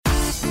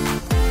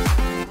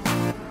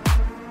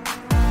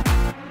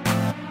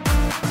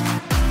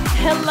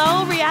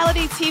Hello,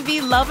 reality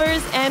TV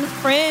lovers and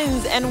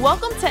friends, and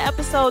welcome to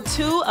episode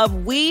 2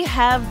 of We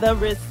Have the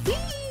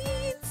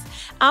Receipts.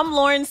 I'm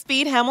Lauren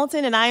Speed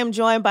Hamilton, and I am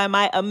joined by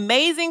my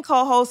amazing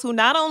co-host who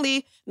not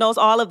only knows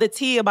all of the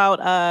tea about,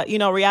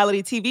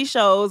 reality TV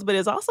shows, but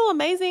is also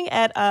amazing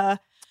at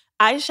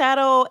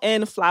eyeshadow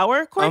and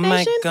flower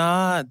coordination. Oh my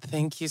God,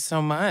 thank you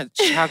so much.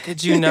 How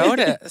could you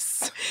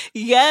notice?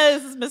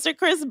 Yes, Mr.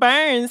 Chris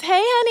Burns.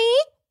 Hey,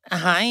 honey.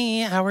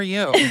 Hi, how are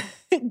you?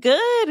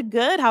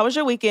 Good. How was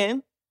your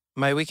weekend?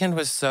 My weekend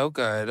was so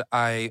good.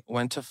 I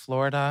went to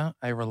Florida,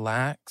 I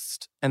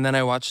relaxed, and then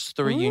I watched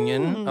the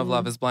reunion of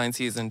Love is Blind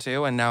Season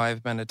 2, and now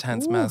I've been a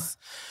tense mess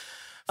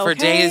for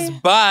days,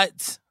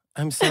 but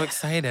I'm so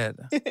excited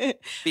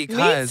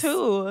because Me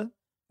too.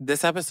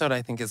 This episode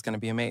I think is going to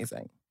be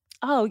amazing.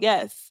 Oh,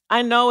 yes.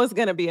 I know it's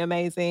going to be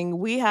amazing.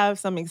 We have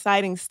some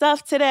exciting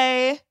stuff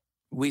today.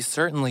 We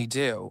certainly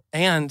do.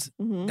 And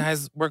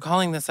guys, we're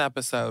calling this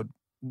episode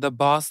the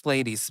Boss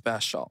Lady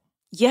Special.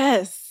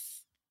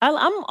 Yes.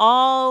 I'm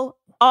all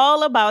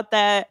about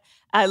that.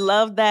 I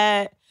love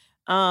that.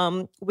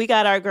 We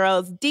got our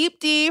girls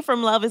Deepti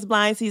from Love is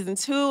Blind Season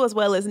 2, as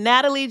well as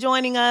Natalie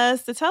joining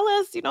us to tell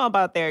us,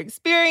 about their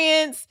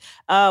experience,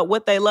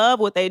 what they love,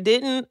 what they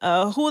didn't,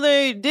 who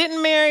they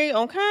didn't marry.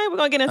 Okay, we're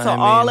going to get into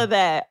all of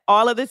that,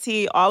 all of the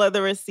tea, all of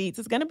the receipts.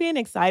 It's going to be an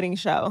exciting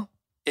show.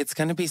 It's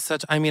going to be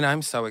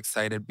I'm so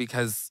excited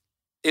because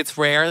it's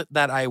rare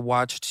that I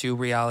watch 2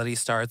 reality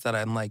stars that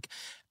I'm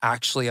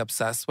actually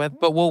obsessed with,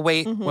 but we'll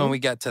wait when we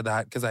get to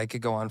that because I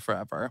could go on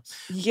forever.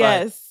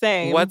 Yes,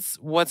 same.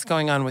 What's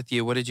going on with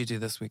you? What did you do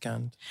this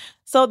weekend?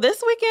 So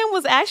this weekend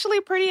was actually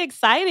pretty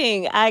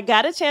exciting. I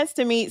got a chance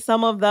to meet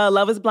some of the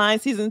Love is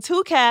Blind Season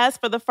 2 cast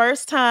for the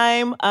first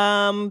time.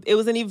 It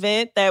was an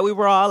event that we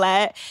were all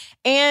at.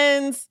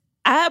 And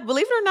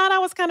believe it or not, I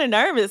was kind of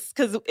nervous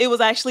because it was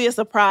actually a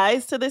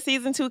surprise to the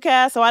Season 2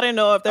 cast. So I didn't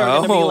know if they were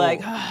going to be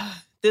like,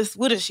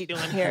 what is she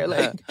doing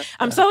here?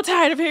 I'm so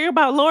tired of hearing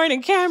about Lauren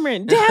and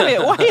Cameron. Damn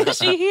it, why is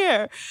she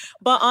here?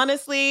 But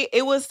honestly,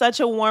 it was such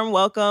a warm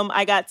welcome.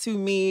 I got to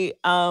meet,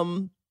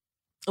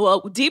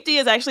 Deepti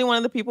is actually one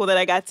of the people that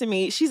I got to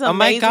meet. She's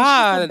amazing. Oh my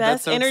God, she's the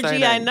best so energy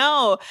exciting. I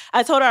know.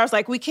 I told her, I was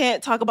like, we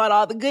can't talk about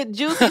all the good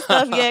juicy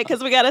stuff yet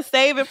because we got to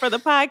save it for the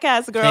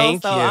podcast, girl.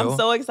 Thank so you. I'm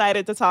so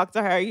excited to talk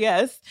to her.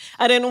 Yes.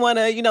 I didn't want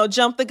to,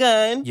 jump the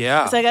gun.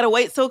 Yeah. So I got to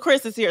wait till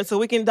Chris is here so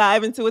we can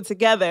dive into it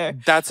together.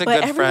 That's a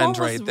good friend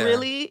right there.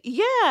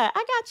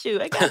 I got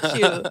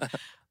you.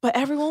 But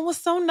everyone was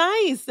so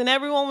nice and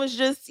everyone was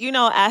just,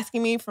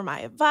 asking me for my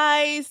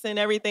advice and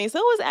everything. So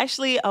it was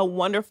actually a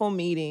wonderful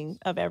meeting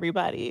of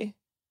everybody.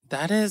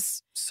 That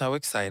is so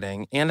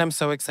exciting. And I'm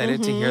so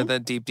excited to hear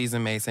that Deepti's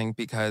amazing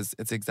because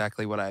it's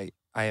exactly what I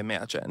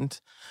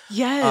imagined.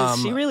 Yes,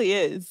 she really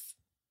is.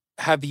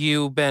 Have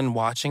you been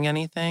watching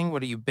anything?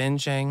 What are you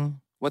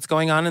binging? What's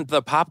going on in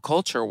the pop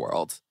culture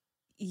world?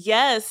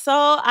 Yes.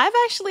 So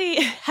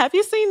have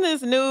you seen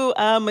this new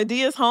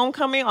Medea's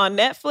Homecoming on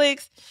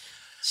Netflix?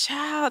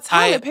 Child,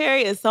 Tyler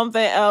Perry is something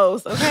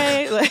else,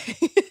 okay?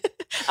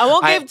 I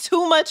won't give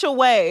too much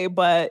away,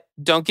 but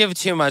don't give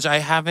too much. I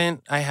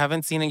haven't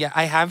seen it yet.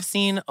 I have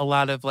seen a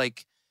lot of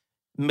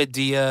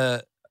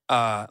Medea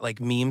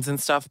memes and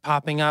stuff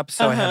popping up.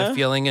 So I had a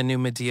feeling a new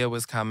Medea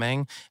was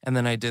coming. And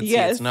then I did see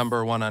it's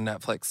number 1 on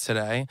Netflix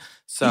today.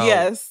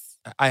 So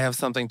I have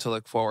something to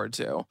look forward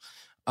to.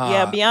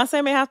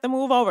 Beyonce may have to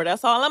move over.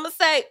 That's all I'm gonna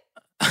say.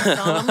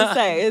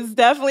 It's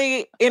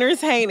definitely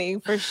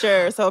entertaining for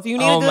sure. So if you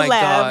need a good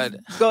laugh,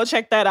 go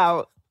check that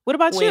out. What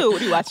about you?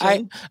 What are you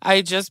watching?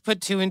 I just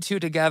put 2 and 2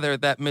 together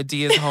that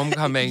Medea's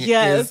Homecoming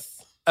is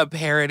a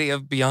parody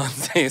of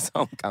Beyonce's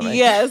Homecoming.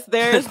 Yes,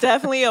 there's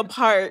definitely a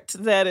part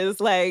that is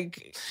Tyler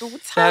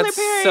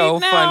Perry. So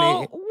now,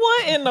 funny.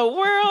 What in the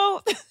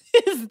world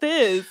is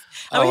this?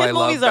 I mean, his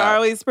movies are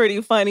always pretty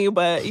funny,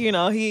 but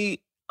he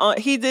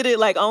did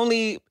it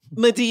only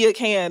Medea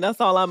can. That's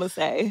all I'm gonna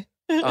say.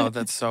 Oh,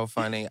 that's so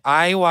funny.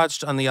 I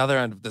watched on the other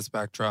end of the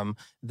spectrum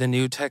the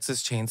new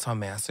Texas Chainsaw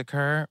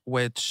Massacre,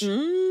 which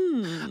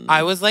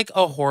I was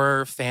a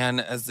horror fan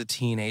as a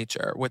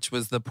teenager, which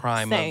was the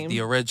prime of the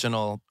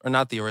original, or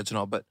not the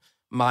original, but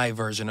my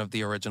version of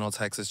the original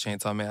Texas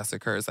Chainsaw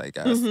Massacres, I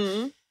guess.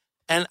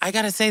 And I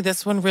gotta say,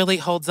 this one really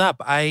holds up.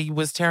 I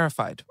was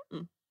terrified.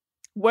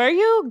 Were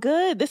you?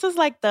 Good. This is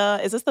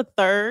is this the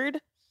 3rd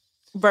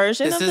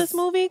version of this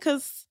movie?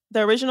 Because the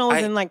original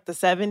was in the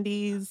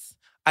 70s.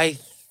 I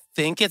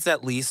think it's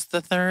at least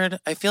the 3rd.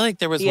 I feel like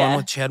there was one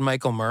with Chad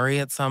Michael Murray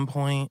at some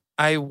point.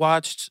 I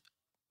watched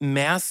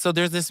So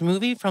there's this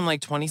movie from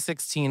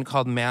 2016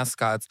 called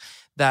Mascots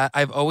that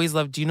I've always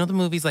loved. Do you know the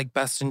movies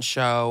Best in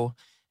Show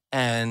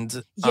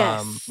and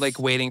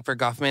Waiting for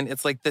Guffman?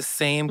 It's the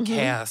same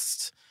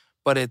cast,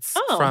 but it's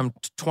from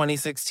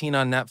 2016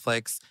 on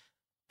Netflix.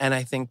 And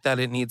I think that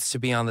it needs to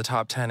be on the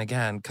top 10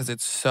 again because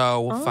it's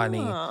so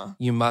funny.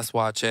 You must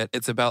watch it.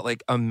 It's about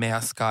a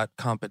mascot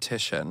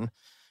competition.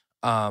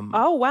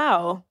 Oh,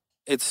 wow.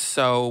 It's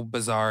so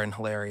bizarre and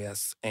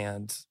hilarious,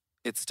 and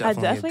it's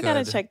definitely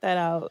gotta check that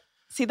out.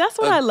 See, that's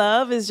what I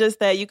love is just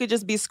that you could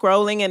just be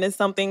scrolling and it's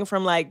something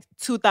from like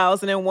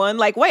 2001.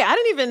 Like, wait, I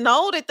didn't even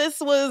know that this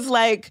was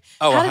like,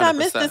 how did I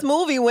miss this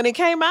movie when it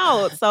came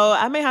out? So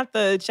I may have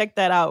to check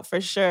that out for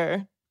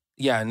sure.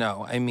 Yeah,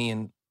 no, I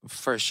mean,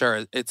 for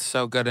sure. It's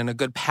so good and a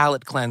good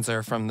palate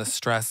cleanser from the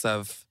stress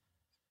of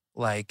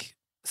like,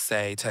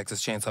 say,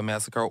 Texas Chainsaw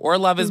Massacre or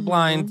Love is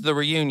Blind, the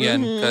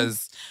reunion,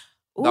 because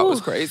that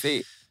was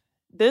crazy.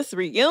 This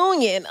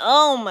reunion,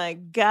 oh my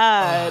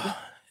God.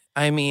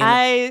 I mean,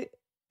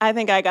 I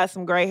think I got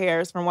some gray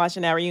hairs from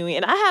watching that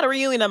reunion. I had a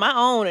reunion of my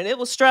own and it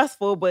was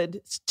stressful, but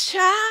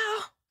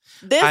child,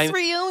 this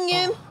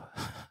reunion.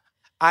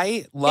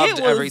 I loved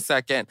every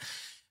second.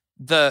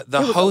 The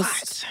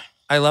host,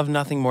 I love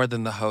nothing more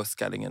than the host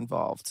getting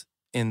involved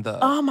in the.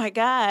 Oh my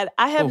God.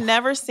 I have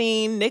never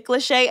seen Nick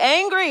Lachey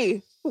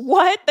angry.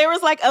 What? There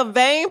was like a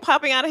vein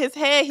popping out of his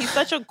head. He's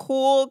such a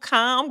cool,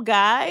 calm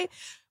guy,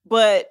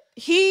 but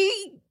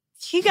he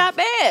got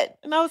mad.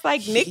 And I was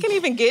like, Nick can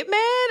even get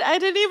mad? I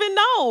didn't even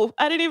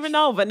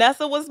know.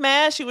 Vanessa was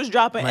mad. She was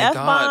dropping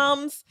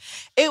F-bombs.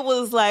 It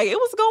was like, it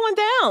was going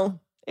down.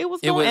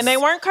 And they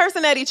weren't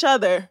cursing at each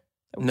other.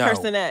 No.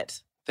 Cursing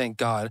at. Thank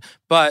God.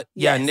 But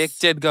yeah, Nick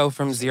did go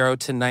from 0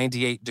 to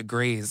 98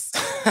 degrees.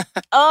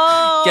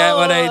 Oh. Get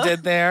what I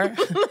did there?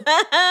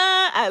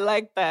 I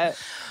like that.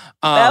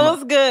 That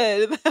was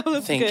good.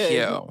 Thank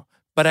you.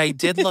 But I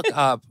did look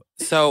up.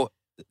 So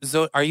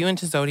are you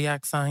into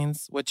zodiac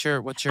signs? What's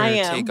your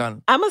take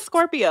on? I'm a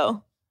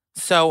Scorpio.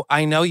 So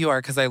I know you are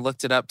because I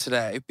looked it up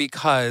today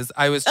because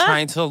I was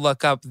trying to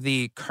look up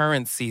the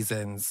current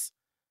season's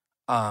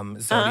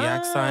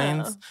zodiac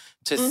signs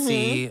to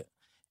see.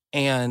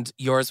 And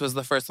yours was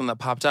the first one that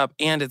popped up.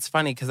 And it's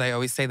funny because I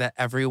always say that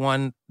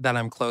everyone that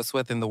I'm close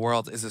with in the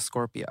world is a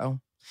Scorpio.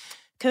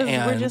 Because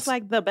we're just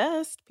like the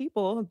best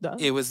people. Duh.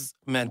 It was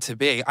meant to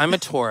be. I'm a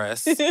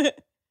Taurus.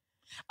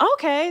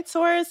 Okay,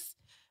 Taurus.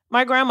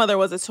 My grandmother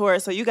was a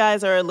Taurus. So you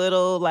guys are a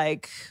little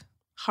like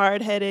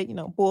hard-headed,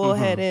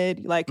 bullheaded.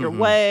 You like your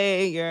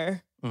way.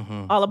 You're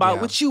all about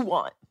what you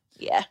want.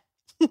 Yeah.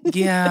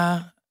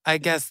 Yeah. I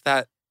guess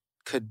that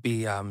could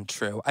be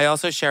true. I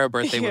also share a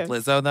birthday with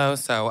Lizzo though,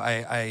 so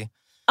I'm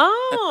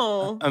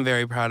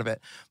very proud of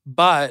it.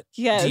 But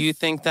do you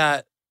think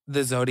that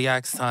the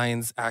zodiac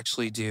signs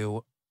actually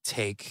do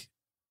take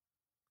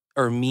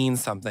or mean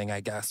something,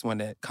 I guess,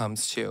 when it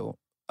comes to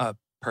a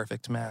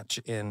perfect match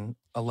in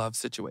a love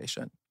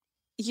situation?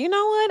 You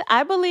know what?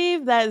 I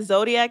believe that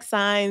zodiac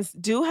signs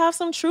do have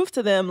some truth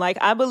to them. Like,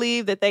 I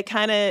believe that they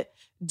kind of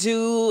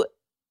do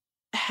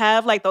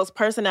have like those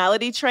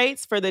personality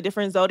traits for the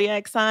different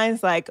zodiac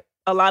signs. Like,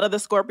 a lot of the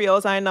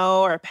Scorpios I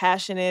know are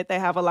passionate. They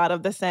have a lot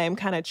of the same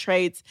kind of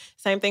traits.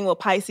 Same thing with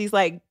Pisces.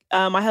 Like,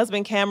 my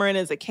husband Cameron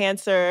is a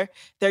Cancer.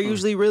 They're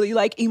usually really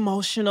like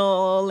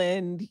emotional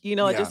and,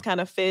 it just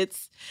kind of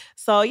fits.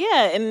 So,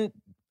 yeah. And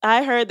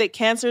I heard that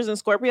Cancers and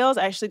Scorpios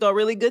actually go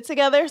really good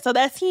together. So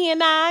that's he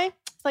and I.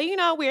 So,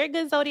 we're a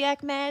good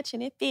zodiac match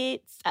and it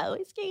fits. So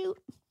it's cute.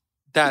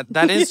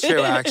 That is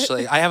true,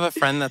 actually. I have a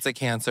friend that's a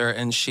Cancer,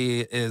 and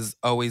she is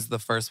always the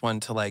first one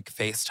to like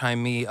FaceTime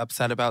me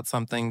upset about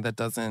something that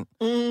doesn't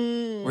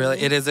really.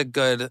 It is a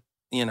good,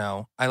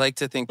 I like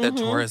to think that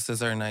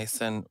Tauruses are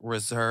nice and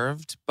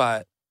reserved,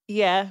 but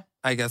yeah,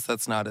 I guess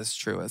that's not as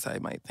true as I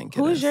might think.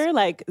 Who's your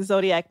like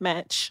zodiac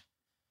match?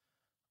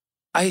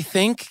 I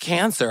think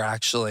Cancer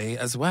actually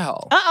as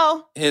well.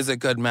 Is a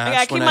good match. I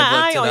gotta keep my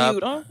eye on you,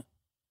 don't?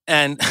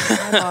 And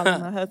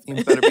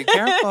you better be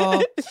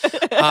careful.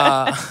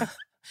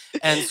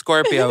 And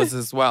Scorpios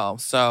as well.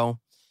 So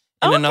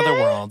in another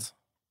world.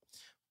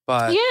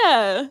 But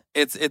yeah,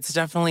 it's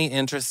definitely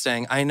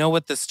interesting. I know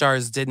what the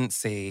stars didn't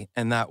see,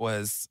 and that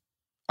was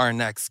our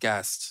next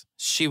guest.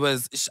 She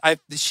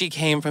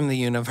came from the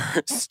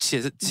universe to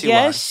us.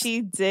 Yes,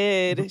 she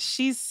did.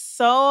 She's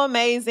so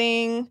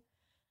amazing.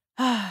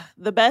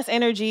 The best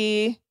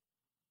energy.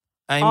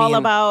 All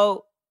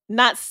about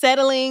not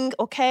settling,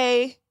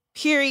 okay?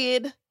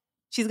 Period.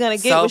 She's going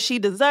to get what she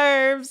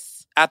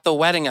deserves. At the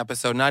wedding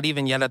episode, not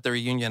even yet at the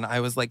reunion, I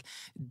was like,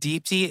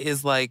 Deepti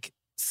is like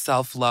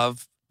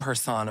self-love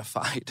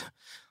personified.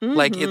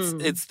 Like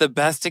it's the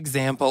best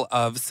example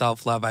of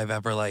self-love I've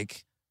ever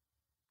like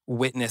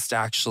witnessed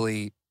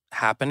actually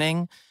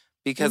happening,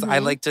 because I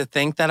like to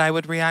think that I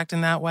would react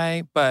in that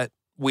way, but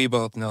we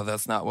both know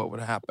that's not what would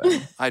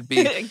happen. I'd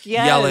be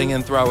yelling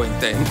and throwing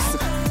things.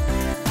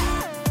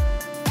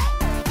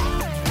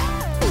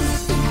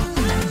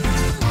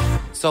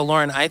 So,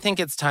 Lauren, I think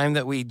it's time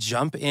that we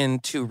jump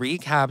into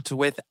Recapped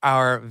with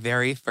our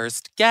very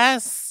first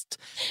guest,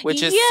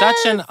 which is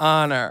such an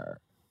honor.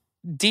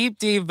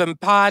 Deepti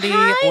Vimpati,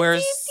 we're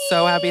Deepti.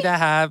 So happy to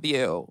have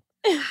you.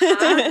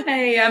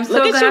 Hi, I'm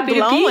so happy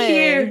to be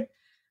here.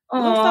 You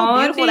look so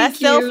beautiful. That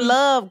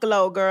self-love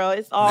glow, girl.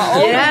 It's all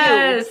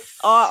over you.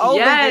 All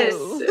over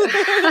you.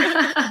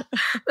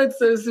 That's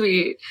so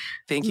sweet.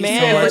 Thank you so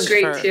much. You look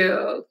great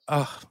too.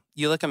 Oh,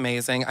 you look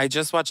amazing. I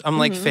just watched, I'm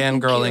like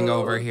fangirling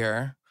over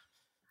here.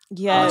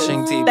 Yes.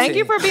 Thank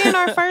you for being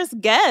our first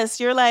guest.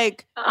 You're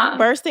like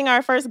bursting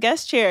our first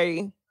guest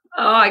cherry.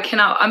 Oh, I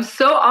cannot. I'm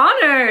so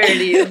honored.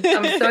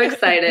 I'm so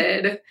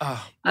excited. I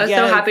was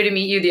so happy to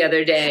meet you the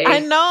other day. I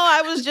know.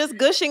 I was just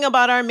gushing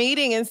about our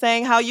meeting and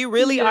saying how you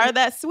really are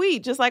that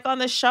sweet, just like on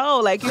the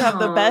show. Like, you have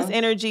the best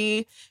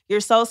energy.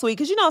 You're so sweet.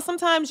 Because,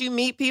 sometimes you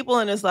meet people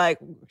and it's like,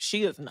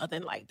 she is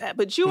nothing like that.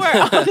 But you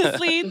are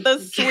honestly the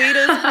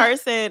sweetest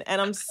person. And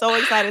I'm so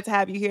excited to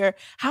have you here.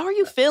 How are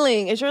you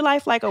feeling? Is your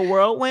life like a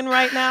whirlwind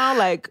right now?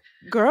 Like,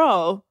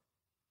 girl.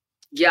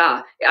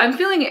 Yeah, I'm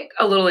feeling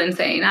a little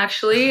insane,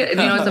 actually. It's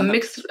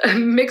a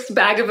mixed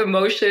bag of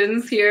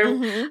emotions here.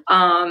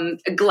 A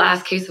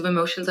glass case of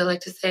emotions, I like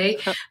to say.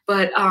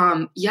 But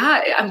I'm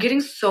getting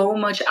so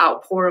much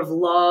outpour of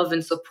love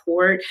and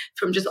support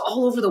from just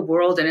all over the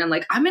world. And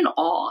I'm in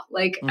awe.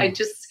 I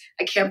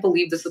can't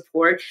believe the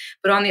support.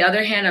 But on the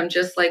other hand, I'm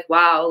just like,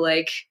 wow,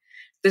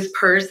 this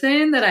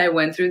person that I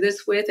went through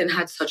this with and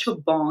had such a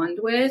bond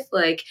with,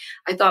 I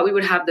thought we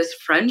would have this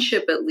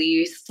friendship at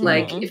least,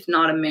 if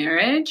not a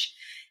marriage.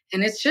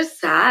 And it's just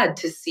sad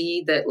to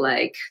see that,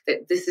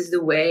 that this is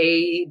the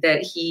way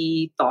that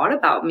he thought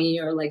about me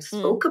or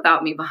spoke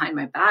about me behind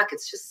my back.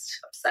 It's just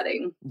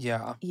upsetting.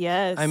 Yeah.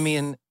 Yes. I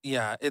mean,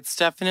 yeah, it's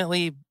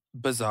definitely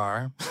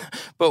bizarre,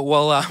 but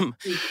we'll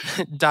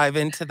dive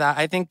into that.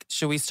 I think,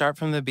 should we start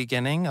from the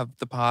beginning of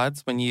the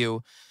pods when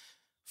you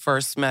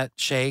first met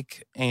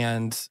Shake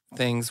and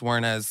things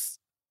weren't as,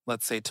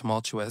 let's say,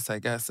 tumultuous, I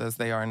guess, as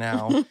they are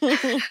now.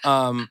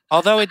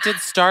 Although it did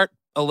start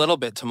a little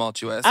bit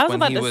tumultuous. I was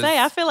about to say,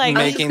 I feel like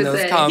making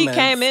those comments. He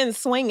came in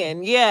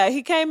swinging. Yeah,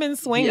 he came in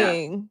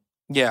swinging.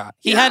 Yeah.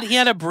 He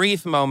had a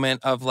brief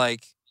moment of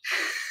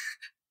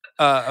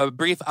a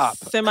brief up.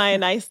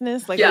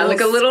 Semi-niceness. Like a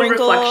little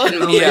reflection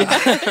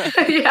moment.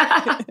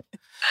 Yeah.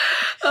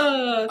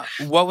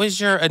 What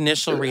was your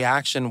initial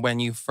reaction when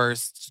you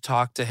first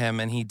talked to him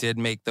and he did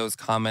make those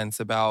comments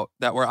about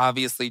that were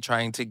obviously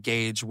trying to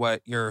gauge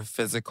what your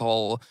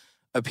physical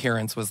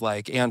appearance was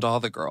like, and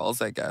all the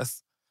girls, I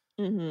guess?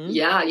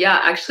 Yeah.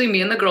 Actually,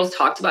 me and the girls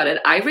talked about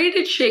it. I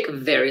rated Shake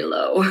very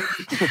low.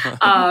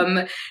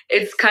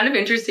 It's kind of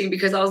interesting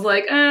because I was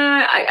like,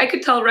 I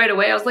could tell right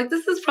away. I was like,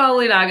 this is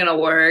probably not going to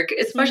work,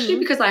 especially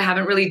because I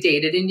haven't really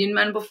dated Indian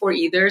men before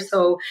either.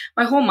 So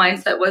my whole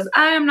mindset was,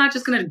 I am not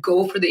just going to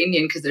go for the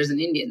Indian because there's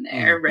an Indian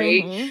there,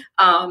 right?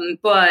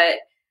 But,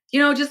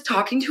 just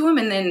talking to him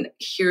and then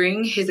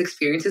hearing his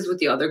experiences with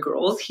the other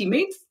girls, he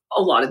made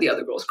a lot of the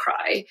other girls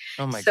cry.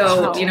 Oh my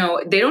God.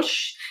 So, they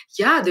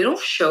don't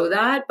show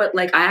that, but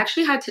I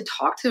actually had to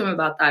talk to him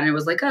about that. And it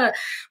was like a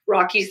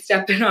rocky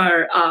step in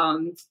our,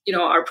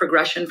 our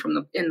progression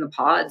in the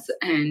pods.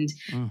 And,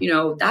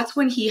 that's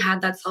when he had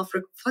that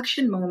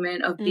self-reflection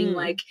moment of being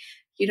like,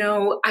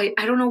 I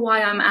don't know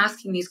why I'm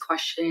asking these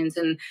questions.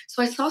 And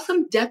so I saw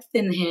some depth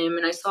in him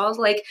and I was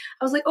like,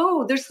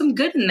 oh, there's some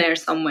good in there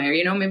somewhere.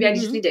 Maybe I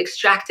just need to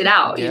extract it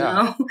out,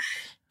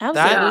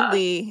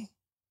 Absolutely.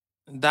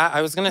 That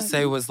I was going to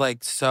say was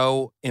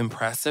so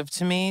impressive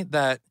to me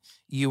that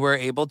you were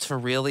able to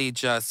really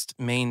just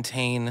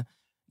maintain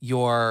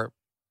your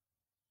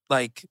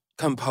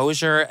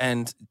composure,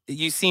 and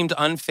you seemed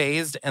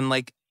unfazed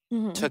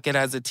and took it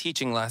as a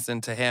teaching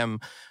lesson to him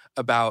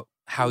about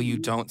how you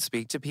don't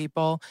speak to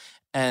people.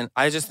 And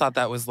I just thought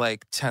that was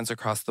 10s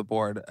across the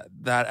board.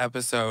 That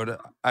episode,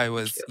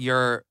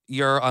 you're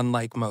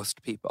unlike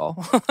most people.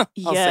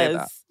 I'll say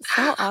that.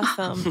 So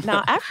awesome.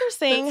 Now, after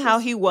seeing how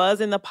he was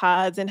in the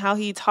pods and how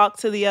he talked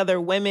to the other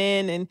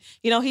women and,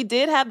 he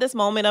did have this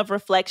moment of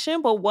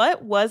reflection, but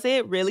what was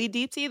it really,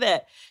 Deepti,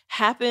 that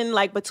happened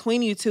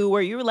between you two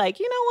where you were like,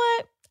 you know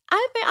what?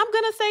 I think I'm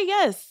going to say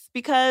yes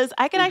because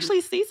I can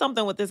actually see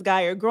something with this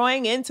guy or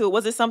growing into it.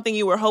 Was it something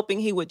you were hoping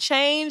he would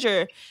change,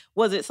 or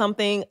was it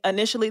something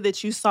initially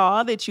that you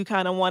saw that you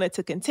kind of wanted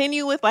to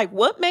continue with?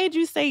 What made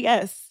you say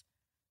yes?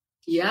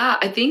 Yeah,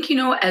 I think,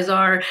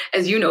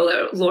 as you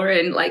know,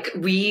 Lauren,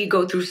 we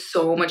go through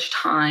so much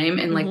time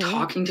and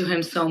talking to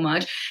him so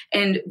much.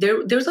 And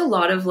there's a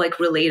lot of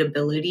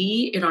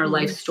relatability in our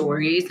life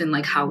stories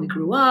and how we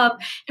grew up.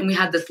 And we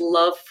had this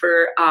love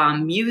for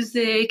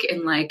music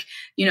and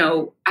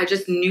I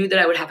just knew that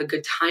I would have a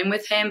good time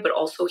with him, but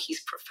also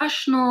he's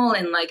professional.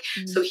 And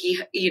so he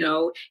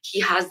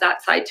has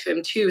that side to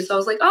him too. So I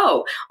was like,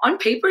 oh, on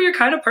paper, you're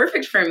kind of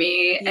perfect for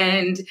me.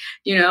 And,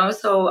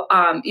 so,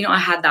 I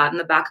had that in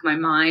the back of my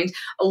mind,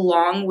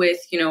 along with,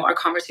 our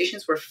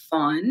conversations were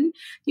fun,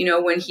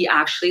 when he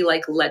actually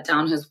let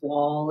down his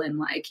wall and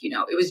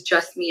it was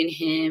just me and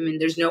him and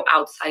there's no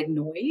outside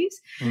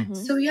noise.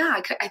 So yeah,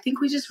 I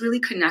think we just really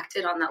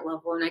connected on that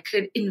level and I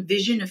could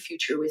envision a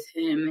future with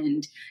him.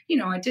 And,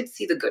 I did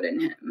see the good in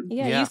him.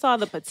 Yeah. You saw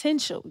the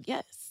potential.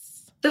 Yes.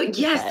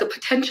 The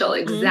potential.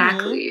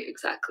 Exactly.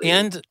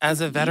 And as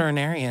a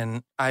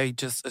veterinarian, I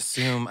just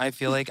assume, I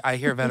feel like I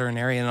hear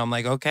veterinarian and I'm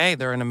like, okay,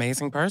 they're an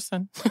amazing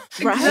person.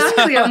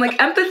 Exactly. I'm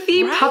like,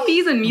 empathy,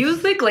 puppies and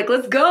music,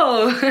 let's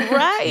go.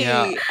 Right.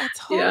 Yeah. I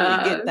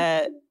totally get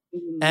that.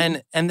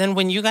 And then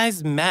when you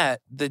guys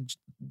met, the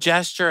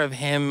gesture of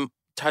him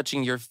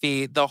touching your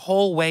feet, the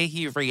whole way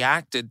he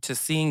reacted to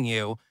seeing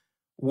you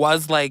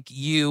was like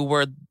you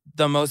were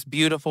the most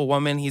beautiful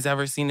woman he's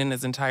ever seen in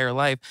his entire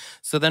life.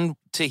 So then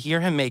to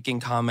hear him making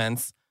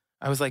comments,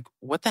 I was like,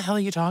 what the hell are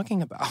you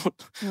talking about?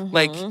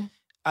 Like,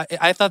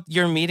 I thought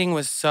your meeting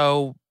was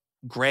so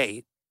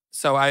great.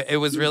 So it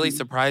was really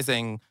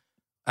surprising.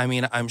 I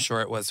mean, I'm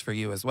sure it was for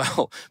you as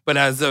well. But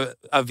as a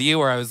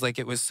viewer, I was like,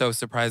 it was so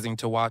surprising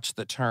to watch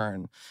the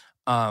turn.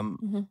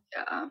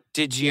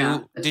 Did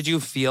you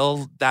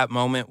feel that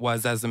moment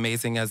was as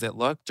amazing as it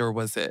looked, or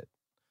was it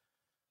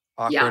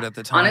awkward at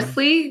the time?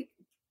 Honestly,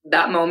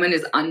 that moment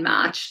is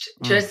unmatched.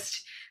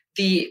 Just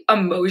the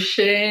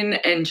emotion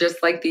and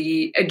just like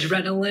the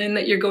adrenaline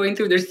that you're going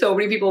through. There's so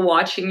many people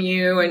watching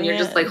you and you're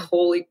just like,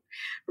 holy,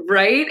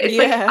 right? It's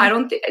like, I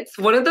don't think it's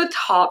one of the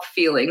top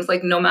feelings.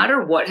 Like no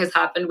matter what has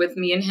happened with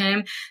me and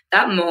him,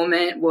 that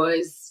moment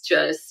was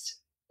just,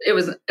 it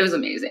was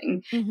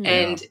amazing.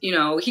 And, you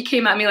know, he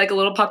came at me like a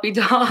little puppy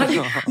dog.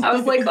 I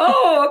was like,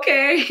 oh,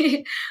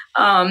 okay.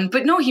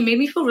 But no, he made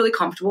me feel really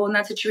comfortable in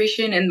that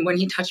situation. And when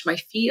he touched my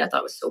feet, I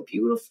thought it was so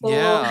beautiful.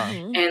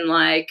 And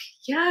like,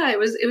 it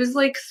was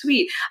like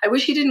sweet. I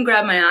wish he didn't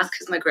grab my ass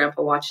because my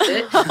grandpa watched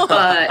it. But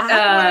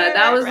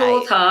that was a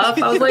little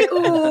tough. I was like,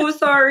 oh,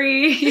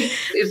 sorry.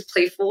 It was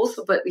playful.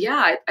 So, but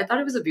yeah, I thought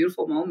it was a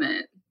beautiful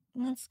moment.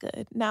 That's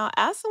good. Now,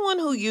 as someone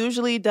who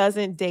usually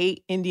doesn't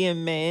date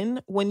Indian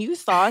men, when you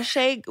saw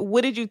Sheikh,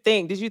 what did you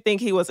think? Did you think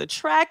he was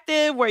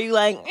attractive? Were you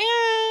like,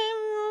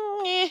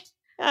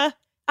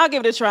 I'll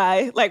give it a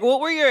try? Like, what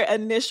were your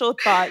initial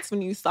thoughts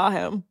when you saw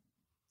him?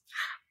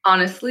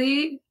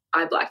 Honestly,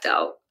 I blacked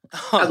out.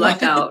 I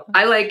blacked out.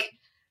 It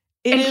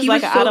and is he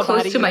like was so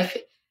close to my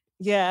face.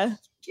 Yeah.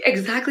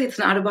 Exactly. It's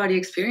an out-of-body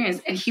experience.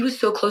 And he was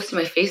so close to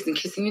my face and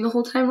kissing me the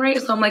whole time, right?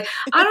 So I'm like,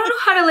 I don't know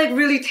how to like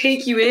really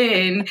take you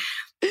in.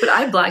 But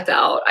I blacked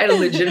out. I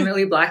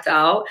legitimately blacked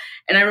out.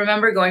 And I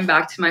remember going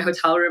back to my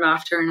hotel room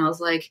after and I was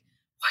like,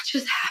 what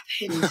just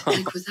happened?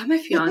 Like, was that my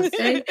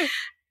fiance?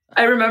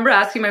 I remember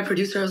asking my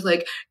producer, I was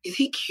like, is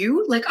he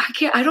cute? Like,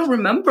 I don't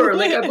remember.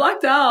 Like, I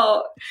blacked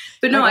out.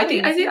 But no,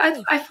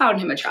 I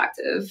found him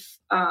attractive.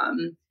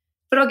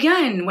 But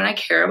again, when I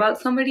care about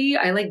somebody,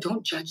 I like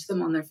don't judge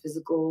them on their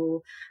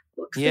physical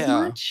looks as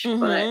much.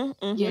 But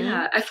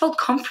yeah, I felt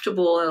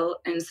comfortable.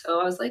 And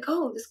so I was like,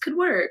 oh, this could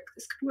work.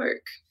 This could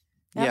work.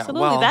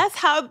 Absolutely. Well,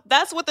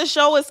 that's what the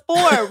show is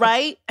for,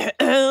 right?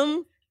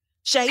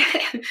 Sheikh.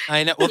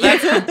 I know. Well,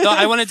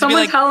 I wanted to be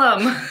like, tell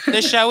him.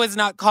 The show is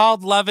not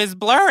called Love is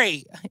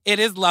Blurry. It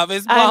is Love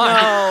is Blind.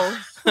 I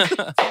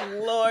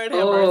know. Lord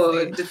have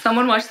mercy. Did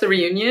someone watch the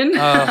reunion?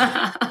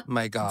 Oh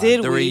my God.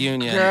 The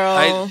reunion.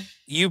 Girl?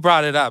 You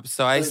brought it up,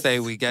 so I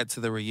say we get to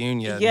the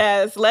reunion.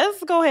 Yes,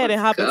 let's go ahead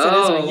and hop into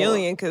this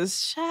reunion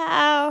because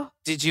child.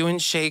 Did you and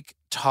Sheikh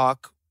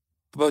talk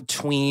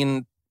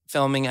between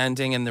filming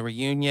ending and the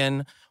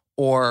reunion?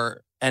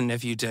 And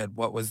if you did,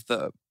 what was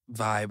the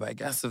vibe, I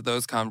guess, of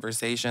those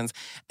conversations?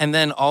 And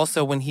then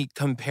also when he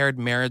compared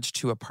marriage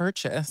to a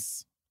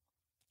purchase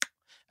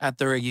at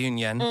the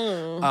reunion,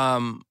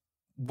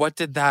 what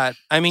did that,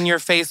 I mean, your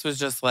face was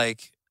just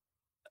like,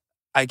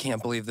 I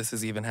can't believe this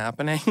is even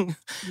happening.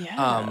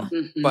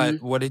 But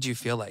what did you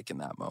feel like in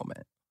that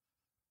moment?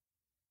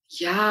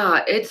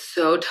 Yeah, it's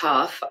so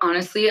tough.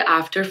 Honestly,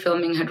 after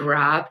filming had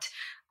wrapped,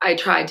 I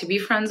tried to be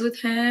friends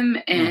with him.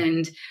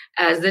 And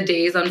as the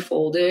days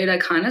unfolded, I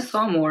kind of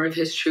saw more of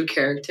his true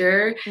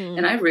character.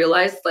 And I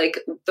realized like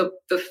the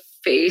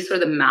face or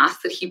the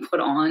mask that he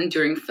put on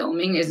during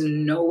filming is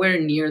nowhere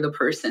near the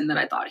person that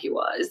I thought he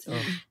was.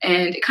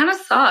 And it kind of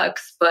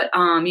sucks. But,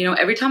 you know,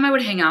 every time I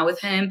would hang out with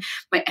him,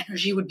 my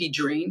energy would be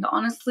drained,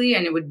 honestly.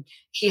 And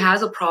he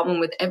has a problem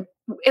with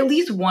at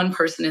least one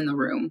person in the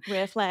room.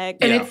 Red flag.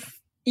 And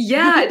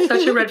it's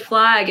such a red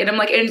flag. And I'm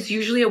like, and it's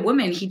usually a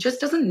woman. He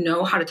just doesn't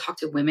know how to talk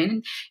to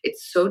women.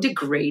 It's so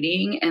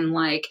degrading and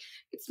like,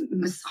 it's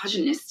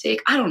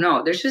misogynistic. I don't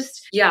know. There's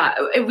just,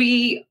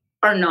 we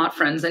are not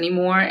friends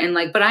anymore. And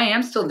like, but I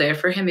am still there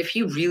for him. If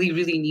he really,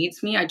 really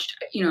needs me,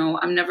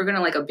 I'm never going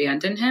to like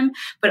abandon him.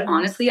 But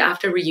honestly,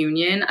 after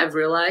reunion, I've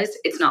realized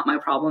it's not my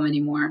problem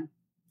anymore.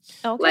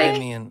 Okay. Like, I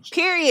mean,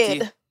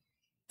 period.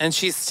 And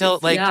she's still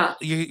like,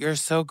 you're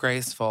so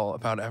graceful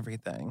about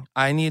everything.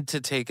 I need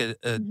to take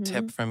a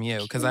tip from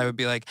you because I would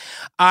be like,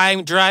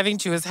 I'm driving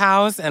to his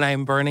house and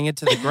I'm burning it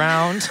to the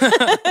ground.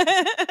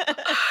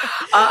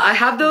 I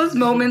have those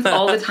moments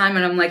all the time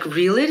and I'm like,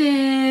 reel it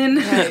in.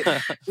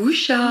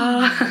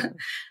 Whoosha.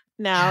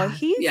 Now,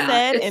 he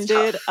said and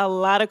did a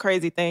lot of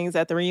crazy things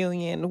at the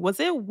reunion. Was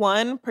it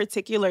one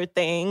particular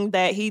thing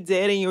that he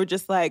did and you were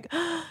just like,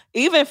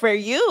 even for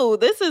you,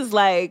 this is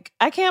like,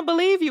 I can't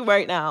believe you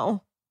right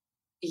now.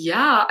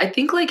 Yeah, I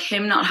think like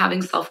him not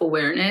having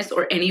self-awareness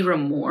or any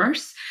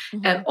remorse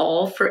at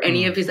all for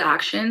any of his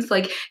actions.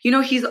 Like, you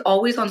know, he's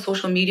always on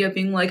social media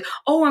being like,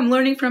 oh, I'm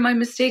learning from my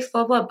mistakes,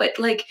 blah, blah. But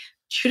like,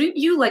 shouldn't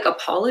you like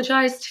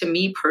apologize to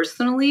me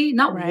personally?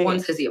 Not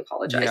once has he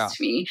apologized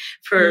to me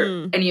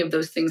for any of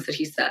those things that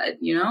he said,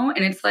 you know?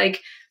 And it's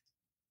like,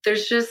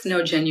 there's just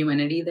no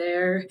genuinity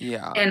there.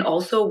 Yeah. And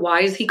also,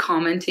 why is he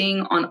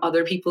commenting on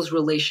other people's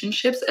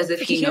relationships as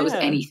if he knows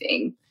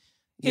anything?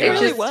 He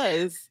really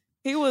was.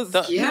 He was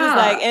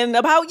like, and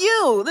about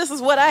you, this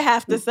is what I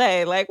have to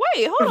say. Like,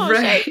 wait, hold on,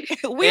 Shake.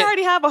 We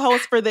already have a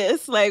host for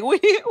this. Like, we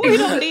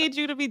don't need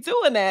you to be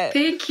doing that.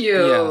 Thank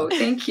you.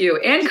 Thank you.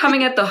 And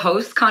coming at the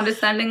host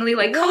condescendingly,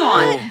 like, come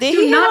on. Did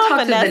he not talk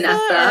to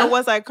Vanessa? Or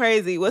was I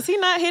crazy? Was he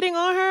not hitting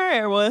on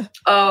her or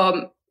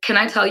what? Can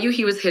I tell you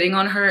he was hitting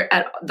on her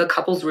at the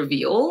couple's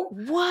reveal?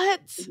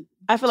 What?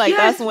 I feel like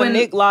that's when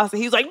Nick lost it.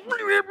 He was like, I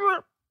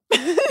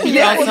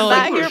was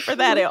not here for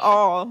that at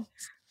all.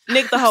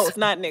 Nick the host,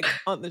 not Nick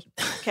on the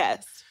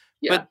cast.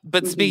 Yeah.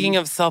 But speaking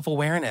of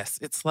self-awareness,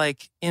 it's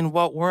like, in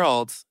what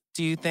world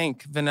do you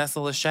think Vanessa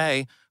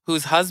Lachey,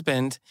 whose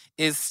husband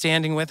is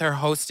standing with her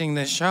hosting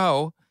this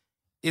show,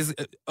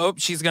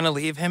 she's going to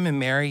leave him and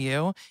marry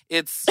you?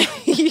 It's so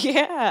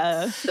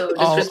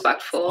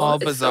disrespectful. All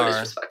bizarre. So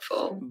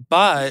disrespectful.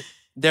 But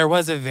there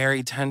was a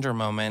very tender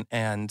moment,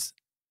 and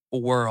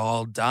we're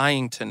all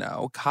dying to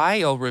know.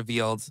 Kyle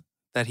revealed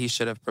that he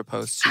should have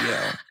proposed to you.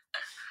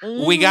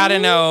 We got to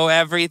know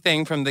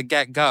everything from the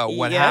get-go.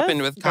 What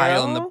happened with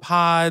Kyle in the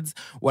pods?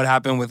 What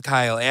happened with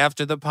Kyle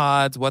after the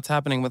pods? What's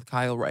happening with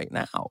Kyle right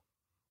now?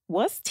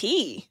 What's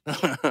tea?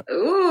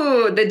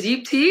 Ooh, the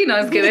deep tea? No,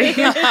 I was kidding.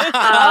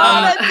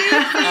 I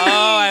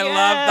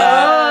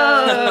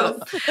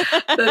love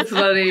that. That's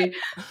funny.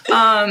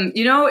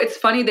 It's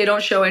funny they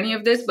don't show any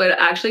of this, but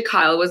actually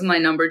Kyle was my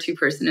number 2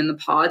 person in the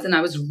pods, and I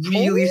was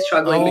really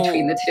struggling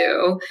between the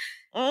two.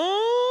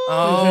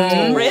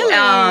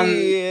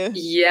 Really?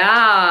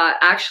 Yeah,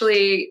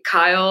 actually,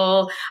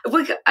 Kyle.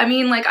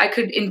 I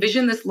could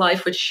envision this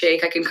life with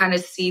Shake. I can kind of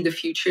see the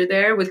future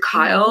there. With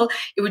Kyle,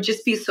 it would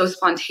just be so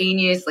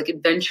spontaneous, like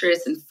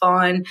adventurous and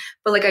fun.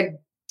 But like I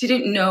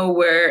didn't know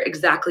where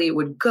exactly it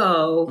would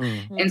go,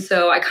 and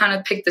so I kind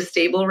of picked the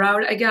stable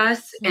route, I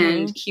guess.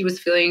 And he was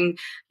feeling,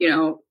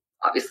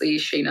 obviously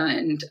Shayna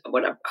and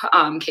whatever,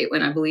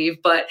 Caitlin, I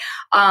believe. But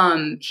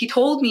he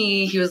told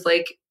me, he was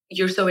like,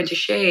 "You're so into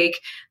Shake,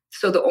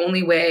 so the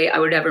only way I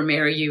would ever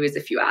marry you is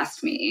if you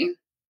asked me."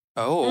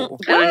 Oh.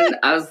 And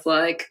I was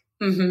like,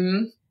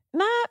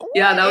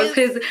 yeah, that was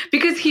his,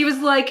 because he was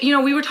like,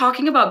 we were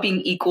talking about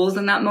being equals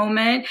in that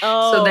moment.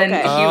 So then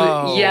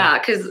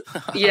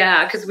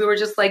because we were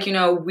just like,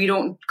 we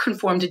don't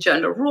conform to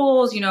gender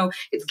rules,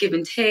 it's give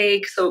and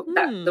take. So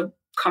that the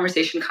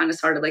conversation kind of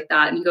started like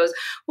that. And he goes,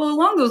 well,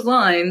 along those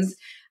lines,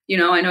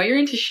 I know you're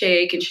into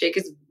Shake, and Shake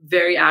is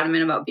very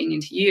adamant about being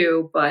into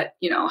you, but,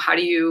 how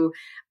do you,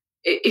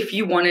 if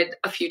you wanted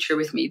a future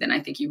with me, then I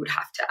think you would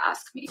have to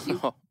ask me.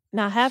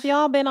 Now, have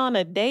y'all been on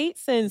a date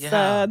since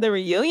the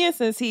reunion,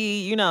 since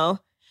he,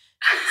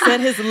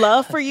 said his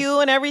love for you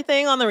and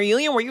everything on the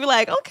reunion, where you were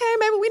like, okay,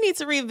 maybe we need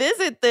to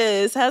revisit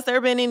this? Has there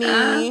been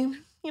any,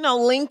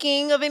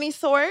 linking of any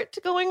sort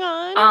going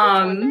on?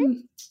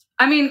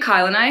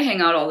 Kyle and I hang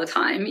out all the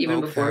time,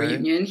 even before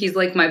reunion. He's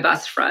like my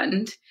best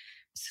friend.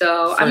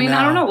 So, I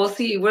don't know. We'll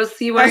see where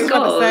it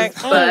goes.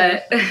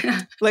 But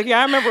like,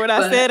 I remember what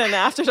I said, and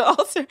after the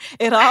altar,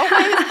 it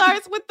always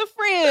starts with the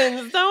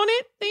friends, don't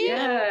it?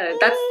 Yeah,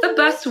 that's the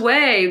best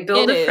way.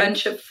 Build a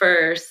friendship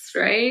first,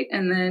 right?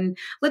 And then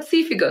let's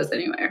see if it goes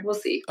anywhere. We'll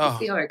see. We'll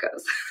see how it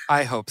goes.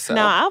 I hope so.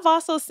 Now, I've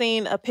also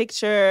seen a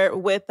picture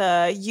with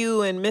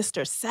you and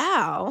Mr.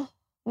 Sal.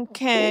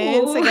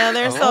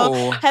 Together.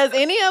 So has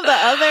any of the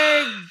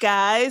other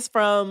guys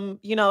from,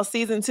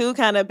 season 2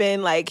 kind of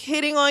been like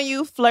hitting on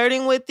you,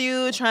 flirting with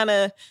you, trying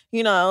to,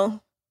 get a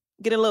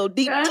little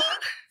deep?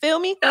 Feel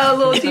me? A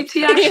little deep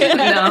tea action?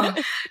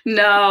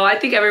 No, I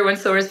think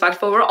everyone's so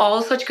respectful. We're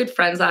all such good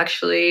friends,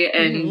 actually.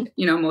 And,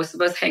 most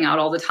of us hang out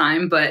all the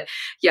time. But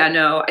yeah,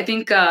 no, I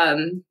think, I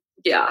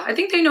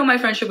think they know my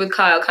friendship with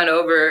Kyle kind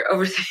of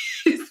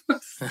overseas.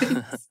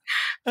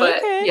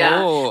 But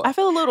I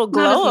feel a little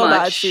glow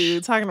about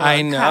you talking about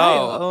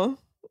Kyle.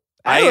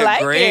 I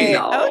agree.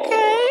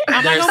 Okay.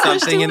 There's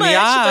something in the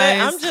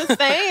eyes. I'm just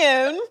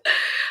saying.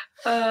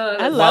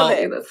 I love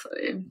it. That's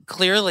funny.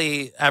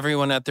 Clearly,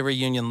 everyone at the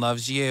reunion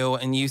loves you,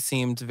 and you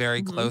seemed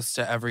very close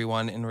to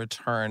everyone in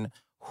return.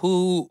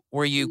 Who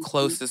were you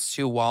closest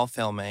to while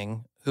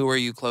filming? Who are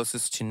you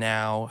closest to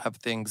now? Have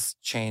things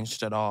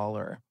changed at all,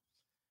 or?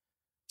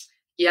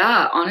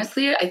 Yeah,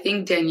 honestly, I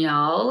think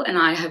Danielle and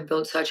I have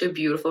built such a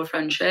beautiful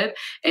friendship,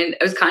 and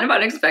it was kind of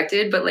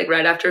unexpected, but like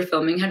right after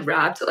filming had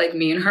wrapped, like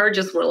me and her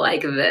just were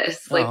like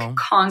this, like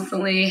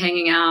constantly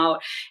hanging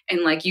out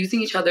and like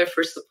using each other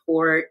for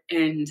support.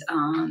 And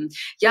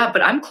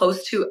but I'm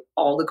close to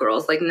all the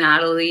girls, like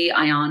Natalie,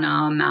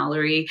 Ayana,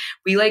 Mallory.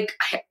 We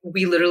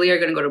literally are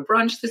going to go to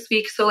brunch this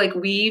week. So like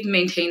we've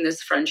maintained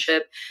this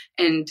friendship,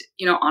 and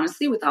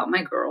honestly, without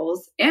my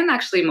girls, and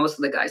actually most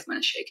of the guys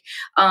minus Shake,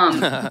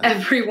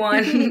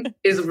 everyone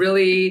is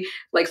really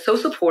like so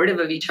supportive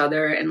of each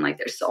other, and like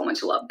there's so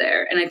much love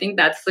there. And I think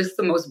that's just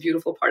the most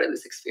beautiful part of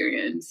this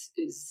experience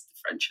is the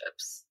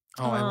friendships.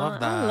 I love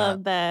that. I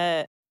love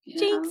that. Yeah.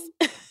 Jinx.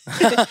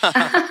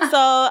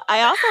 So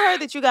I also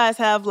heard that you guys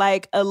have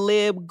like a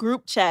lib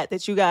group chat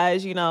that you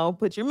guys,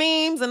 put your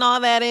memes and all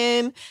that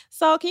in.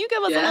 So can you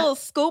give us a little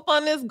scoop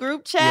on this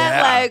group chat?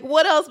 Yeah. Like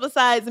what else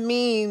besides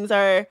memes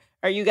are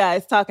are you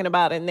guys talking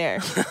about in there?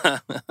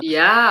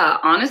 Yeah,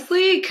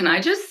 honestly, can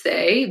I just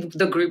say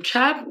the group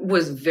chat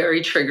was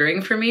very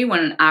triggering for me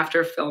when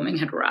after filming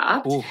had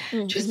wrapped,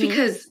 just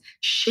because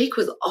Shake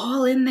was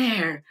all in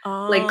there,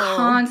 like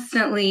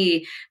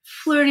constantly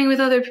flirting with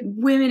other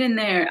women in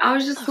there. I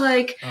was just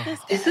like,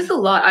 this is a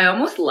lot. I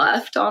almost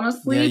left,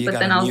 honestly, but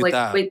then I was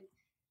like, wait.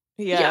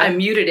 Yeah, I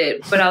muted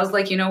it, but I was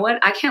like, you know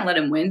what? I can't let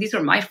him win. These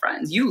are my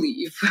friends. You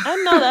leave. I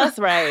know that's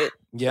right.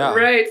 Yeah.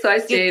 Right. So I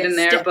stayed in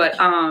there, but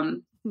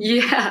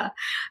yeah,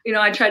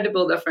 I tried to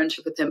build a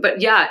friendship with him.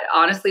 But yeah,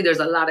 honestly, there's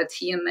a lot of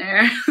tea in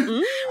there.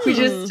 We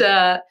just,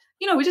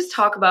 we just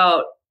talk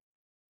about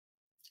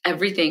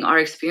everything, our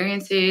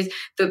experiences,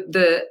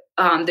 the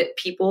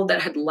people that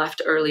had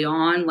left early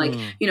on, like,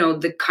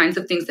 the kinds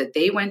of things that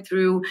they went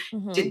through.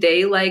 Did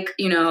they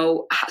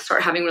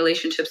start having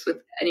relationships with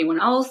anyone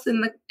else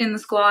in the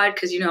squad?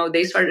 Because,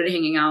 they started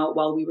hanging out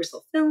while we were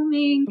still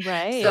filming.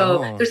 Right.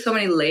 So there's so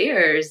many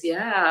layers.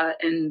 Yeah.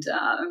 And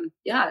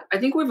I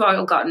think we've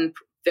all gotten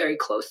very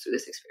close through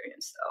this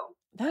experience. So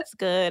that's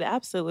good.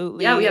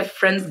 Absolutely. Yeah, we have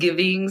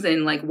Friendsgivings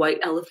and like white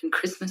elephant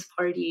Christmas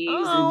parties.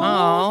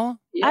 Oh,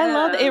 yeah. I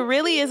love it. It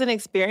really is an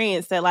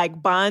experience that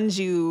like bonds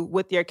you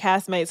with your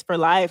castmates for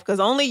life, because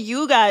only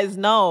you guys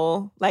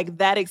know like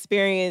that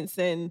experience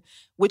and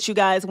what you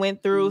guys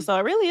went through. So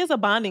it really is a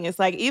bonding. It's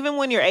like even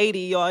when you're 80,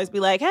 you always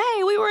be like,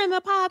 hey, we were in the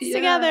pods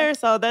together.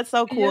 So that's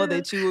so cool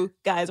that you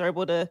guys are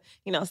able to,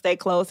 stay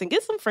close and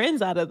get some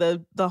friends out of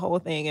the whole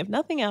thing, if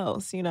nothing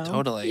else,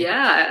 Totally.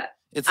 Yeah.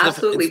 It's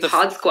absolutely the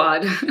pod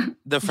squad.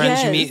 The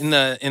friends you meet in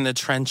the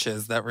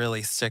trenches that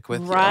really stick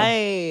with you.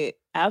 Right.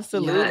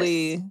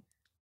 Absolutely.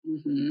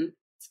 Yes.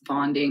 It's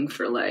bonding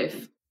for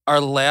life.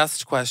 Our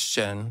last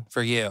question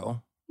for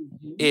you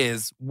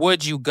is,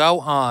 would you go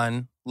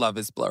on Love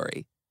is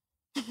Blurry?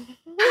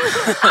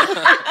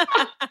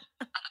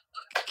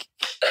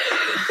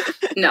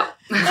 No.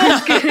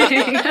 Just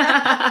kidding.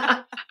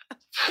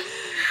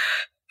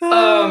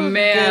 Oh,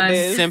 man.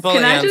 Goodness. Simple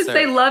Can answer. I just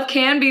say love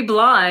can be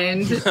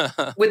blind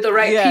with the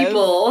right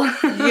people?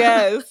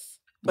 Yes.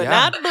 But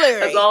not blurry.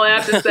 That's all I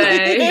have to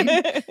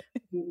say.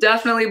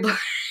 Definitely blurry.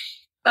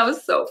 That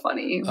was so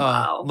funny.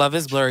 Wow. Love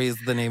is Blurry is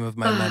the name of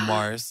my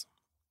memoirs.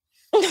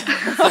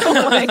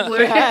 Oh my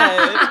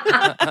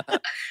God.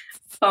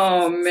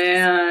 Oh,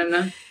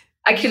 man.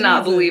 I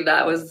cannot believe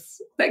that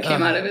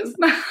came out of his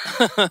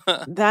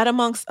mouth. That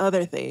amongst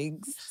other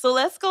things. So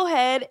let's go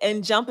ahead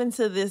and jump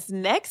into this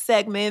next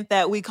segment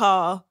that we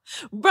call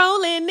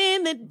Rolling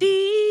in the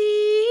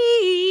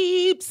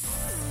Deeps.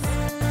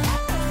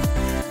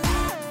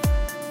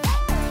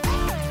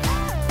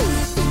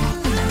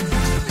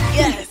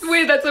 Yes.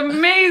 Wait, that's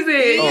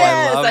amazing. Oh,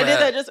 yes, I did it.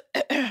 that. Just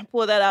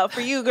pull that out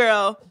for you,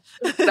 girl.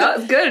 That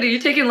was good. Are you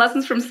taking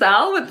lessons from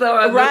Sal with the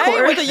right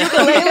chorus? with the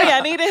ukulele?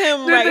 I needed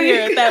him right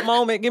here at that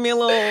moment. Give me a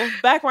little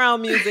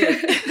background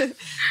music.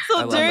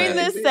 So during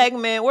this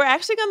segment, we're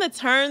actually going to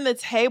turn the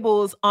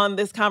tables on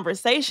this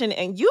conversation,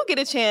 and you get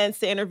a chance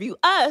to interview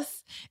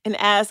us and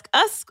ask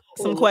us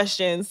some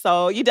questions.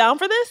 So you down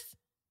for this?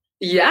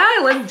 Yeah,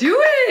 let's do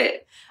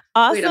it.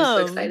 Awesome. Wait, I'm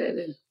so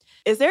excited.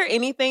 Is there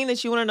anything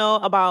that you want to know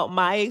about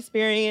my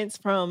experience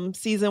from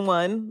season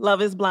 1,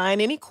 Love is Blind?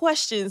 Any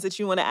questions that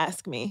you want to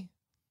ask me?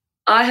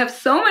 I have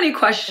so many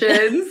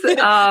questions.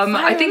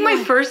 I think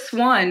my first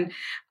one,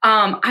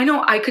 I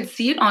know I could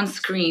see it on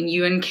screen.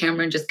 You and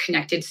Cameron just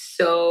connected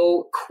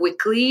so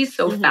quickly,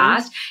 so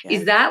fast. Yeah.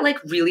 Is that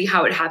like really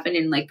how it happened?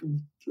 And like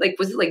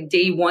was it like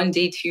day 1,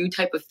 day 2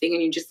 type of thing?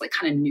 And you just like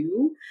kind of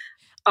knew?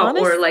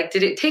 Or like,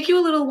 did it take you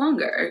a little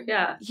longer?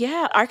 Yeah.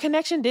 Yeah, our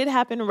connection did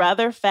happen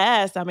rather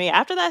fast. I mean,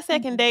 after that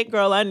second date,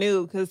 girl, I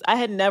knew because I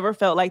had never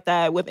felt like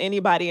that with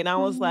anybody. And I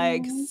was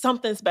like,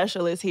 something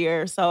special is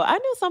here. So I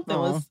knew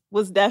something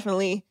was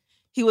definitely,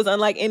 he was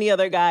unlike any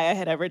other guy I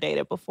had ever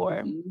dated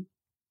before.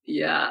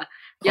 Yeah.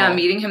 Yeah,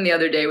 meeting him the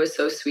other day was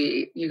so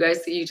sweet. You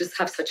guys, you just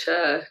have such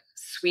a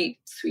sweet,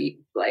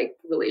 like,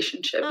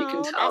 relationship. You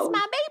can tell.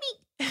 That's my baby.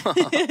 Oh,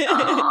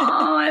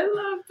 I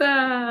love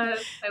that.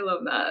 I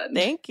love that.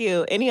 Thank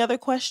you. Any other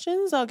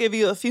questions? I'll give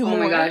you a few more. Oh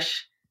my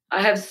gosh.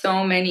 I have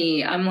so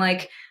many. I'm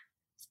like,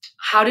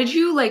 how did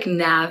you like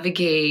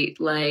navigate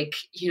like,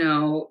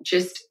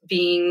 just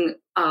being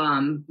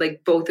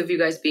like both of you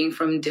guys being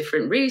from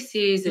different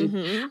races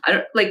and I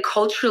don't like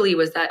culturally,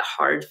 was that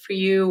hard for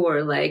you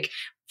or like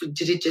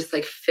did it just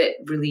like fit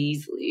really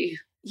easily?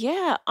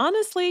 Yeah,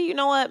 honestly, you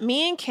know what?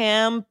 Me and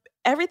Cam,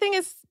 everything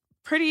is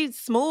pretty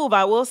smooth.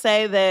 I will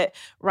say that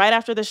right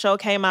after the show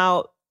came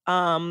out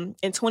in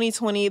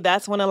 2020,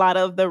 that's when a lot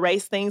of the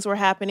race things were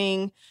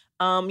happening,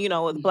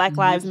 with Black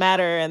Lives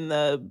Matter and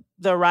the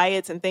the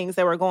riots and things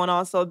that were going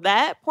on. So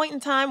that point in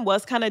time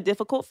was kind of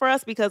difficult for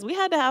us because we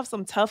had to have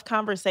some tough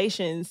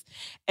conversations.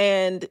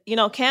 And,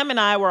 Cam and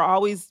I were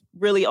always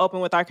really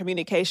open with our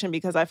communication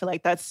because I feel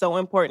like that's so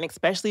important,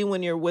 especially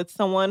when you're with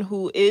someone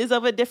who is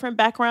of a different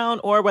background,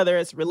 or whether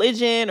it's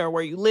religion or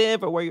where you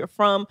live or where you're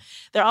from.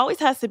 There always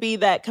has to be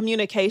that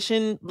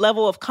communication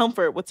level of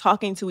comfort with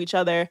talking to each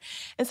other.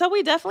 And so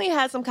we definitely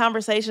had some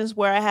conversations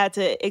where I had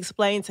to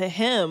explain to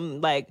him,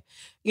 like,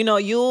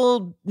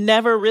 you'll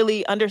never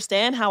really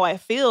understand how I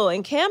feel.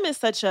 And Cam is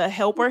such a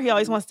helper. He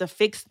always wants to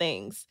fix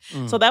things.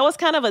 So that was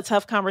kind of a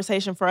tough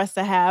conversation for us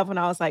to have when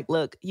I was like,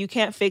 look, you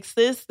can't fix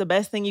this. The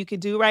best thing you could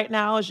do right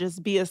now is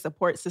just be a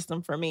support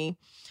system for me.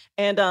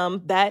 And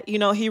that,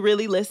 he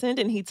really listened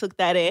and he took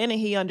that in and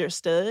he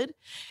understood.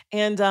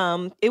 And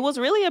it was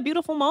really a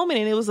beautiful moment,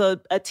 and it was a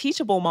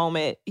teachable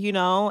moment,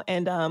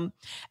 And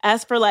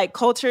as for like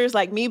cultures,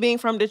 like me being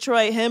from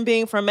Detroit, him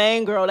being from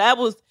Maine, girl, that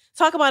was...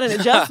 Talk about an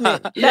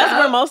adjustment. That's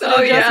where most of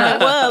the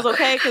adjustment was,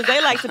 okay? Because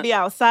they like to be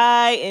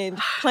outside and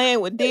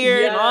playing with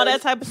deer and all that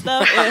type of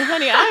stuff. And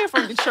honey, I am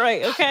from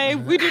Detroit, okay?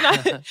 We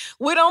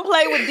don't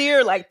play with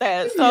deer like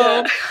that.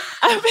 So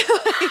I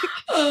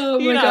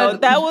feel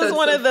like, that was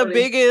one of the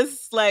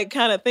biggest like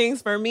kind of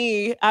things for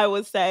me, I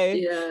would say.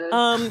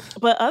 Yeah.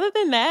 But other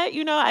than that,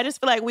 I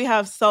just feel like we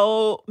have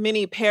so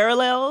many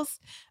parallels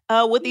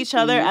with each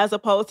other as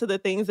opposed to the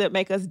things that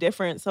make us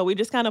different. So we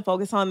just kind of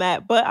focus on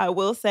that. But I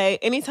will say,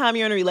 anytime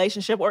you're in a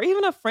relationship or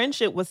even a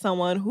friendship with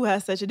someone who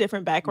has such a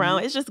different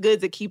background, it's just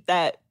good to keep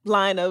that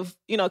line of,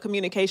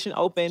 communication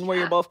open where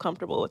you're both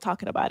comfortable with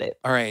talking about it.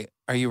 All right.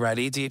 Are you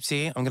ready,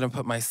 Deepti? I'm going to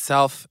put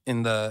myself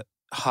in the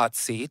hot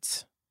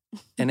seat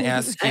and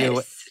ask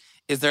you,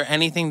 is there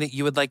anything that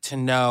you would like to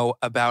know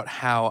about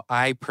how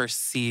I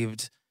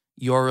perceived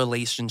your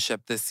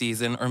relationship this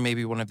season, or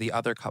maybe one of the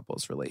other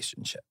couples'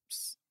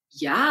 relationships?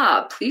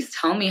 Yeah, please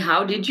tell me,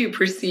 how did you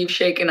perceive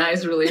Shake and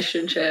I's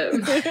relationship?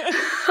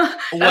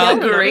 Well,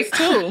 great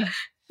too.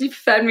 You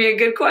fed me a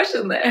good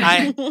question there.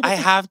 I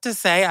have to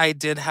say, I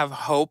did have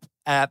hope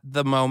at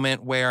the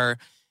moment where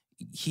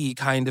he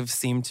kind of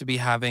seemed to be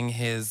having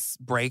his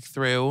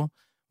breakthrough,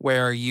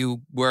 where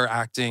you were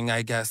acting,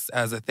 I guess,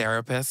 as a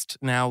therapist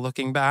now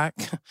looking back.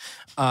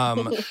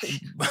 But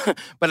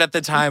at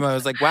the time, I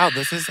was like, wow,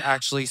 this is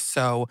actually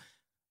so...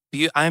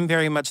 I'm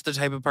very much the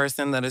type of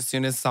person that as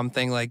soon as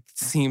something like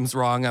seems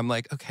wrong, I'm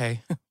like,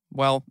 okay,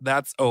 well,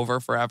 that's over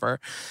forever.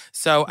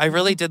 So I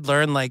really did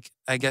learn, like,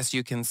 I guess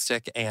you can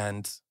stick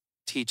and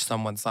teach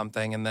someone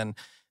something and then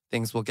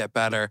things will get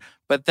better.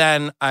 But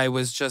then I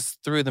was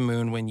just through the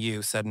moon when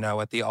you said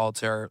no at the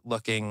altar,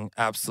 looking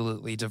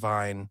absolutely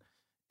divine.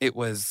 It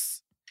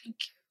was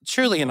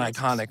truly an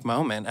iconic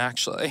moment,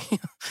 actually.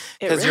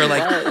 Because really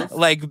you're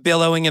like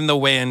billowing in the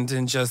wind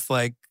and just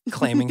like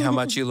claiming how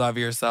much you love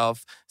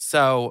yourself.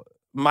 So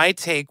my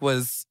take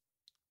was,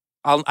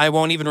 I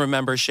won't even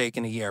remember Shake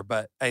in a year,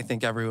 but I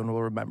think everyone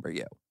will remember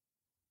you.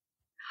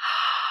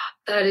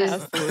 That is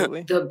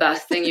the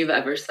best thing you've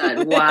ever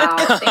said. Wow.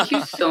 Thank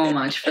you so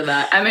much for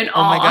that. I'm in awe.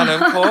 Oh my God,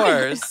 of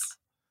course.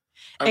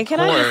 And can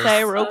I just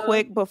say real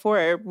quick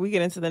before we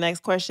get into the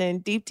next question,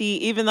 Deepti,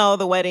 even though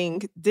the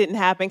wedding didn't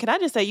happen, can I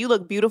just say you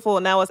look beautiful,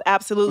 and that was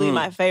absolutely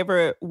my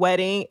favorite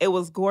wedding. It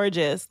was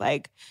gorgeous.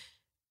 Like,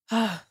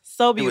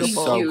 so beautiful. It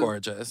was so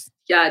gorgeous.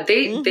 Yeah,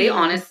 they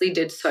honestly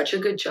did such a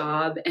good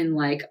job. And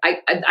like,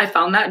 I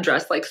found that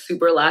dress like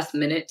super last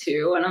minute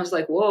too. And I was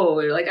like, whoa,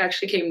 it like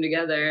actually came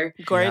together.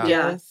 Gorgeous.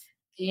 Yeah.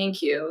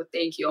 Thank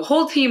you. A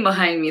whole team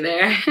behind me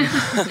there.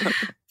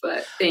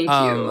 But thank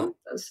you.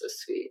 That's so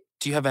sweet.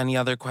 Do you have any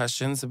other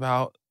questions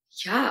about?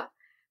 Yeah.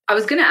 I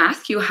was going to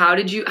ask you, how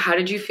did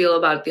you feel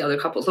about the other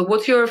couples? So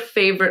what's your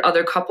favorite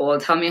other couple?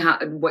 Tell me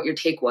what your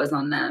take was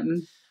on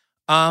them.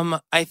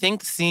 I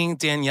think seeing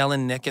Danielle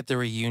and Nick at the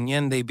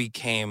reunion,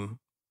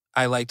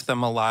 I liked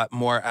them a lot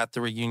more at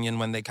the reunion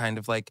when they kind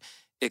of like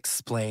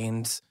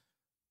explained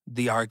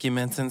the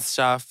arguments and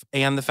stuff.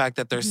 And the fact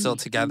that they're still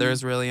together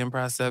is really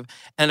impressive.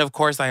 And of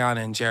course,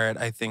 Ayanna and Jarrett.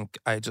 I think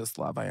I just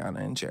love Ayanna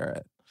and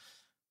Jarrett.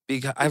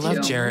 Because I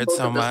love Jarrett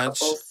so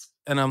much.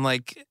 And I'm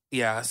like,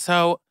 yeah.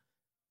 So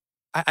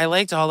I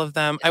liked all of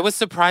them. I was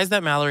surprised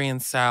that Mallory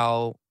and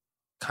Sal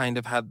kind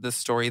of had the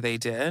story they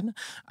did.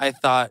 I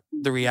thought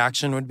the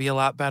reaction would be a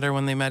lot better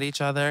when they met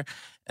each other.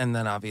 And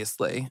then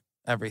obviously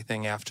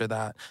everything after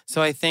that.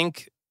 So I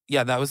think,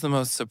 yeah, that was the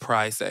most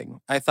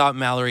surprising. I thought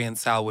Mallory and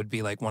Sal would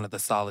be like one of the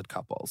solid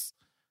couples.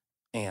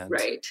 And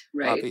right.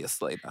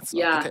 Obviously that's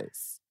not the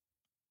case.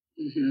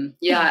 Mm-hmm.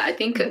 Yeah, I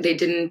think they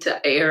didn't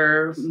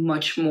air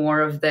much more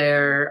of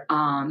their,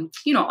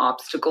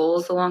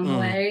 obstacles along the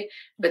way,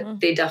 but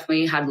they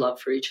definitely had love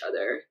for each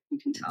other. You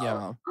can tell.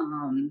 Yeah.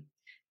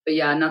 But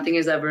yeah, nothing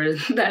is ever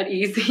that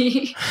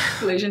easy.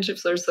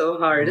 Relationships are so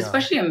hard,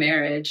 especially a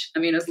marriage. I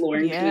mean, as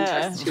Lauren can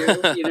attest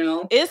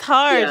to, It's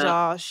hard,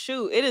 y'all.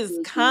 Shoot, it is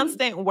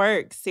constant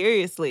work.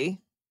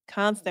 Seriously,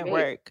 constant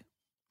work.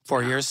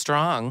 4 years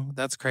strong.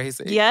 That's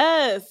crazy.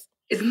 Yes.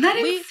 Isn't that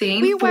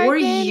insane? 4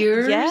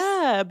 years?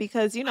 Yeah,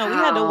 because, we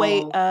had to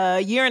wait a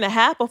year and a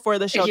half before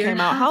the show came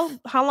out.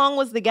 How long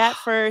was the gap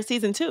for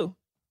season 2?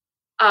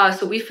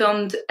 So we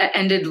filmed,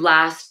 ended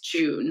last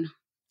June.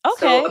 Okay.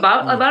 So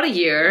about a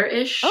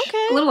year-ish.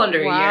 Okay. A little under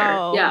a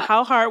year. Yeah.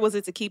 How hard was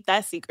it to keep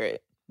that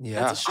secret?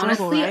 Yeah. That's a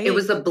struggle, Honestly, right? it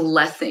was a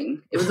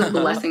blessing. It was a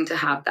blessing to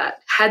have that.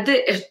 Had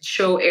the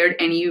show aired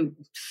any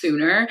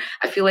sooner,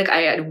 I feel like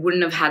I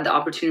wouldn't have had the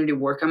opportunity to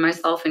work on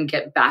myself and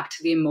get back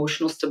to the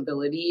emotional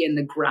stability and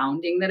the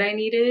grounding that I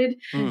needed.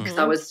 Because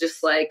I was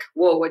just like,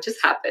 whoa, what just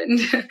happened?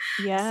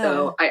 Yeah.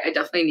 So I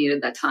definitely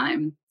needed that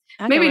time.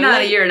 Maybe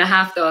not a year and a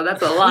half, though.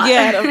 That's a lot.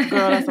 Yeah,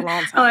 girl, that's a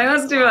long time. I'm like,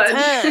 that's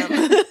too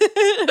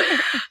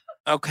much.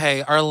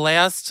 Okay, our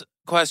last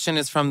question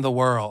is from the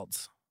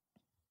world.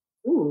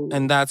 Ooh.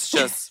 And that's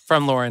just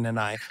from Lauren and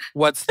I.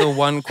 What's the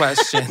one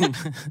question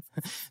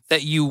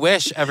that you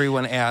wish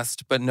everyone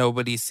asked, but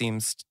nobody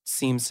seems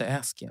to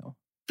ask you?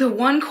 The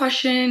one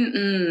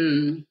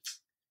question,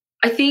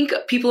 I think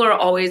people are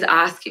always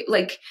asking,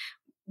 like,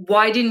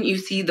 why didn't you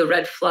see the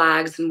red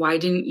flags and why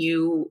didn't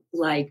you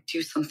like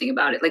do something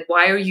about it? Like,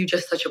 why are you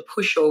just such a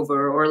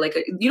pushover? Or like,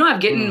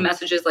 I've gotten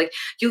messages like,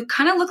 you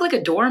kind of look like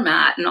a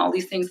doormat and all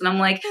these things. And I'm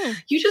like,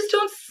 you just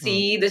don't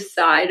see the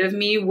side of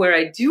me where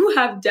I do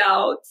have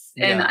doubts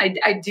and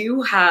I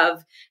do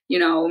have,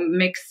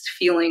 mixed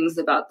feelings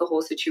about the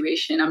whole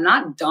situation. I'm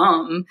not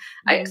dumb.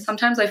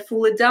 Sometimes I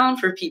fool it down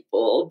for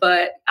people,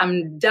 but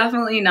I'm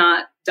definitely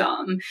not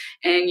dumb.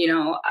 And,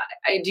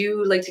 I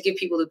do like to give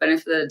people the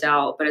benefit of the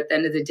doubt, but at the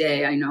end of the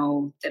day, I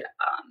know that,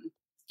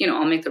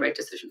 I'll make the right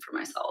decision for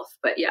myself.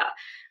 But yeah,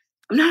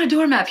 I'm not a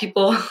doormat,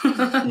 people.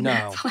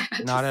 No,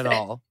 not at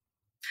all.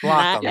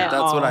 Block them.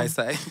 That's what I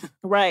say.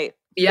 Right.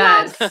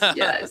 Yes,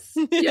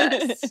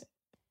 yes.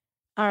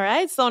 All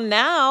right. So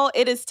now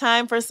it is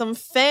time for some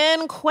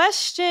fan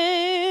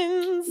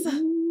questions.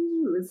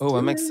 Oh,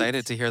 I'm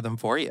excited to hear them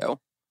for you.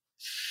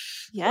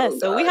 Yes.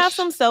 So we have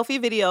some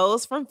selfie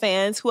videos from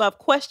fans who have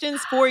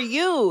questions for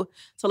you.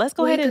 So let's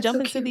go ahead and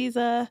jump into these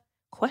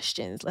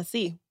questions. Let's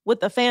see what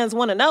the fans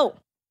want to know.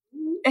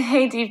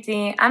 Hey,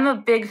 Deepti. I'm a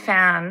big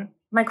fan.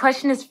 My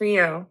question is for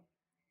you.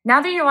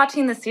 Now that you're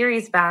watching the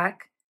series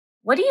back,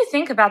 what do you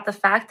think about the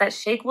fact that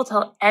Shake will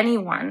tell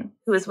anyone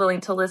who is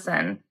willing to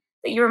listen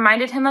that you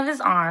reminded him of his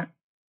aunt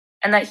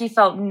and that he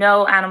felt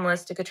no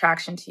animalistic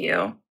attraction to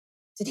you?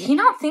 Did he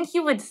not think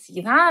you would see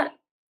that?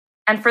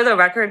 And for the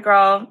record,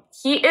 girl,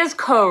 he is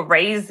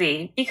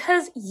crazy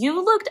because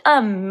you looked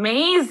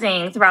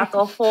amazing throughout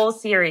the whole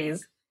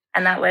series.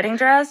 And that wedding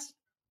dress,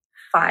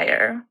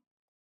 fire.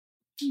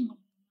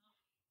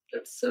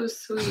 That's so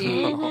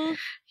sweet.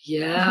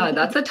 Yeah,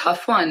 that's a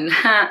tough one.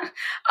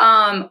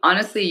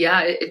 Honestly,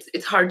 yeah,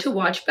 it's hard to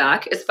watch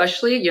back,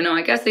 especially,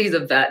 I guess he's a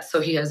vet,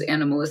 so he has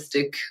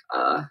animalistic,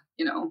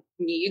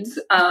 needs.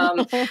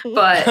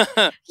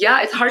 But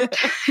yeah, it's hard.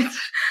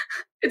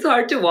 It's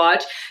hard to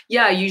watch.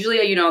 Yeah, usually,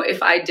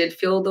 if I did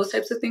feel those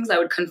types of things, I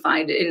would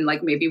confide in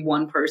like maybe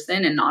one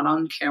person and not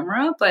on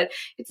camera. But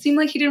it seemed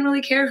like he didn't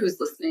really care who's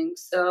listening.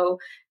 So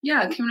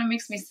yeah, it kind of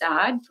makes me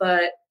sad,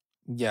 but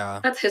yeah,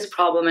 that's his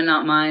problem and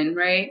not mine,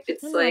 right?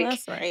 It's like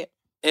that's right.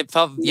 It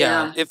felt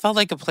it felt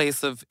like a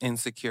place of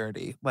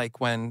insecurity, like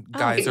when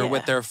guys are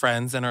with their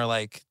friends and are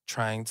like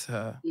trying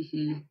to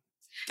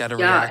get a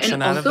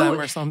reaction out of them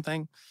or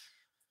something.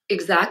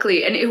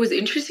 Exactly. And it was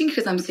interesting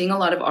because I'm seeing a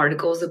lot of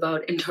articles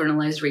about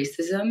internalized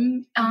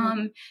racism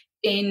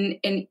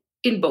in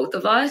both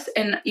of us.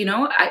 And,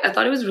 I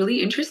thought it was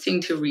really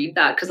interesting to read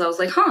that because I was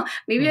like,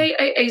 maybe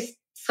I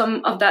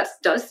some of that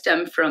does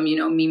stem from,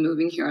 me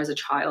moving here as a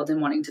child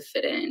and wanting to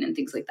fit in and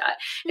things like that.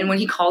 And when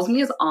he calls me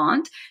his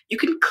aunt, you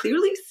can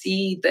clearly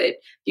see that,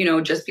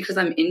 just because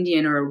I'm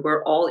Indian or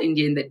we're all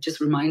Indian, that just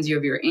reminds you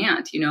of your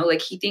aunt,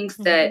 like he thinks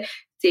that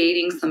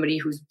dating somebody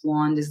who's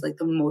blonde is like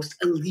the most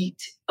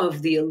elite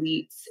of the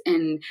elites.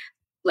 And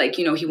like,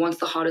 he wants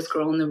the hottest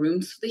girl in the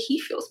room so that he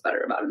feels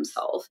better about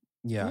himself.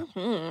 Yeah,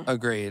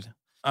 agreed.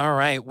 All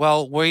right.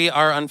 Well, we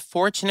are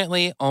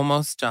unfortunately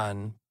almost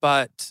done,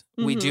 but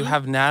we do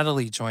have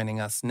Natalie joining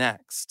us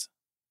next.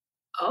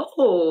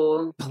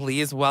 Oh.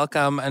 Please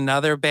welcome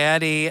another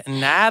baddie,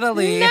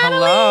 Natalie.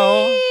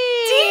 Hello.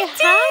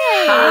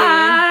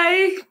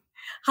 Hi.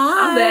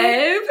 Hi,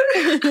 babe.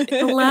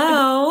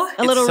 Hello.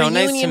 A little so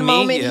reunion nice to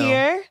moment meet you.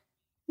 here.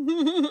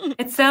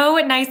 It's so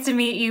nice to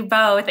meet you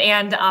both.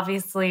 And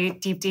obviously,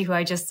 Deepti, who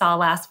I just saw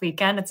last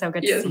weekend. It's so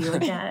good to see you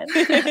again,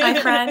 my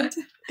friend.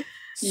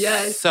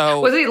 Yes. So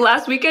was it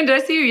last weekend?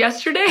 Did I see you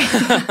yesterday?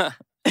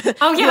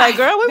 Oh, yeah. Like,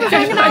 girl, we were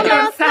hanging out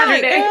last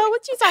Saturday. night, girl.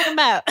 What you talking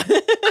about?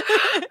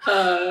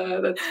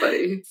 That's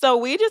funny. So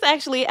we just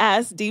actually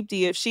asked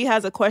Deepti if she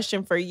has a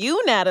question for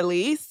you,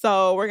 Natalie.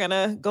 So we're going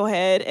to go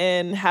ahead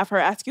and have her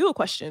ask you a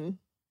question.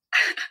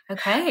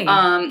 Okay.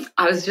 I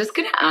was just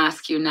going to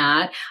ask you,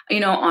 Nat,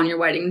 on your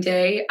wedding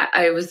day,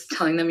 I was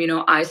telling them,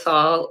 I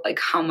saw like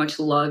how much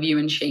love you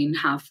and Shane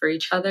have for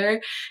each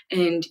other.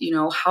 And,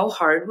 how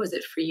hard was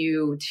it for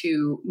you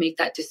to make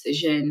that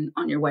decision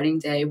on your wedding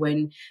day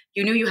when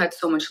you knew you had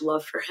so much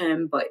love for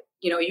him, but,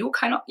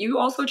 you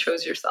also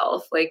chose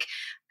yourself, like,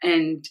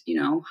 and,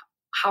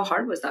 how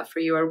hard was that for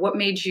you? Or what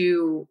made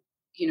you,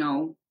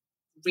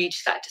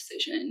 reach that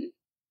decision?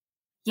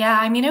 Yeah,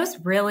 I mean, it was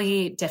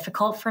really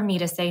difficult for me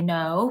to say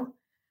no.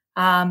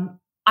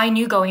 I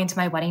knew going into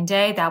my wedding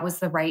day, that was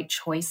the right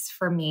choice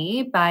for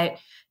me. But,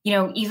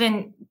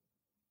 even,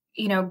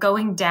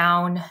 going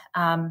down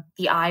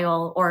the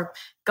aisle or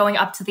going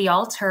up to the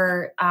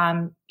altar,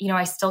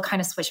 I still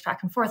kind of switched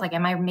back and forth. Like,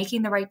 am I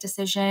making the right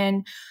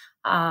decision?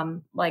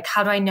 Like,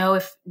 how do I know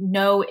if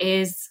no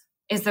is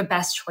the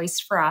best choice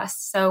for us?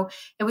 So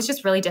it was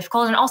just really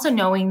difficult. And also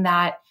knowing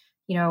that,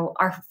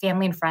 our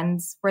family and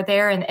friends were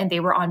there and they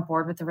were on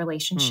board with the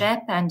relationship.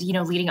 And,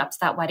 leading up to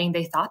that wedding,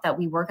 they thought that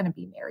we were going to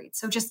be married.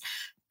 So just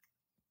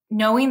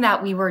knowing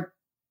that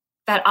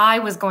that I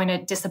was going to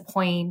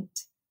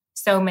disappoint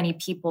so many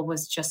people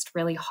was just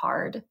really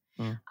hard.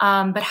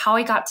 But how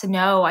I got to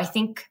know, I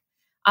think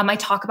I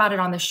talk about it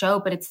on the show,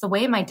 but it's the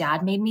way my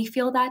dad made me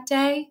feel that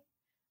day.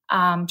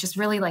 Just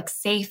really like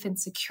safe and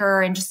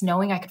secure and just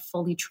knowing I could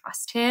fully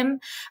trust him.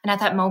 And at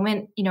that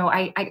moment,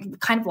 I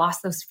kind of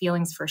lost those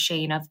feelings for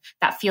Shane, of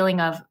that feeling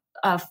of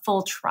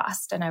full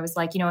trust. And I was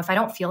like, if I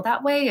don't feel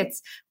that way,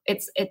 it's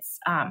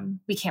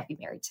we can't be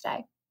married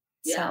today.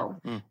 Yeah.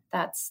 So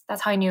that's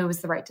how I knew it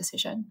was the right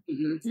decision.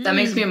 That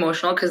makes me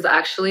emotional because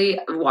actually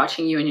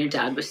watching you and your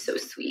dad was so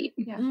sweet.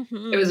 Yeah.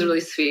 It was really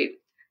sweet.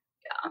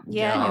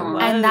 Yeah.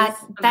 And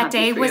that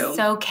day was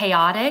so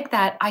chaotic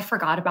that I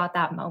forgot about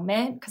that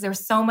moment because there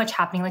was so much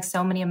happening, like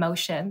so many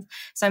emotions.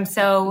 So I'm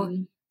so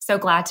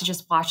glad to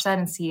just watch that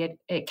and see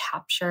it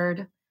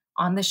captured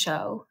on the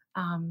show.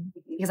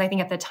 Because I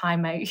think at the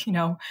time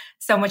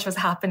so much was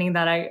happening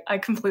that I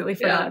completely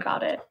forgot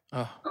about it.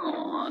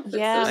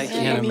 Yeah. I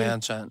can't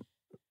imagine.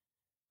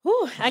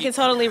 I can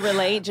totally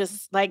relate,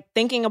 just like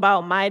thinking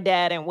about my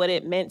dad and what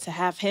it meant to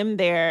have him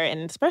there.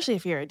 And especially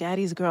if you're a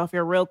daddy's girl, if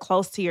you're real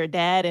close to your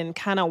dad and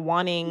kind of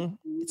wanting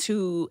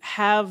to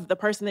have the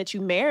person that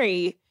you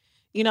marry,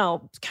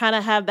 kind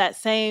of have that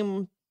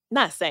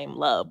not same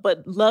love,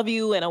 but love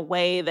you in a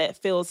way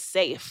that feels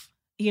safe,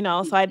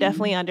 So I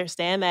definitely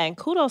understand that. And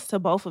kudos to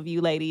both of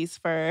you ladies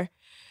for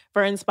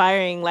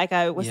inspiring, like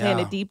I was saying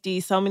to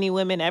Deepti, so many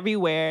women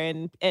everywhere.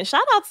 And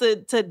shout out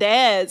to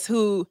dads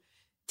who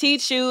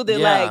teach you that,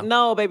 like,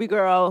 no, baby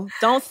girl,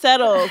 don't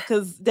settle,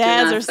 because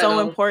dads are so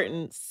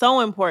important. So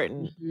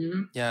important.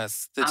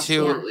 Yes.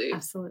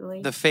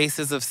 Absolutely. The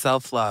faces of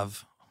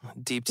self-love.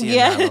 Deepti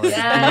and Natalie. Yes.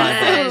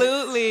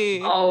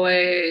 Absolutely.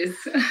 Always.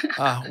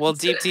 Well,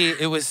 Deepti,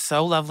 it was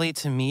so lovely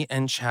to meet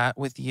and chat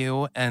with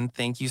you. And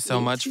thank you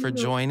so much for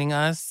joining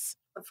us.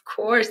 Of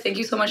course. Thank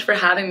you so much for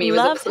having me. It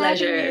was a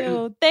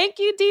pleasure. Thank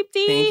you,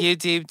 Deepti. Thank you,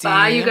 Deepti.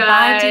 Bye, you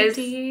guys. Bye,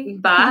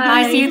 Deepti. Bye.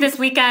 Bye. See you this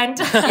weekend.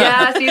 See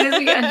you this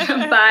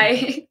weekend.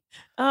 Bye.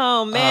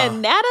 Oh, man.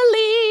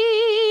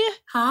 Natalie.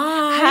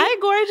 Hi,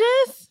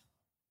 gorgeous.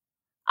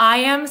 I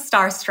am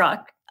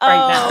starstruck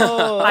right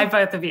now by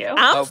both of you.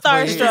 I'm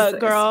starstruck,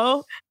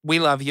 girl. We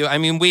love you. I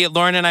mean,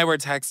 Lauren and I were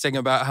texting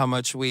about how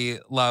much we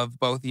love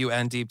both you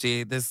and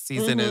Deepti. This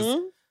season is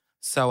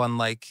so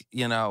unlike,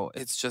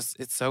 it's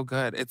so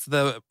good. It's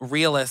the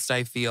realest,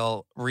 I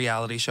feel,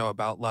 reality show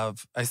about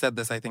love. I said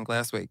this, I think,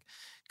 last week,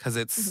 because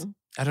it's,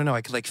 I don't know,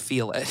 I could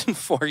feel it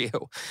for you.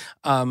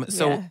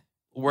 So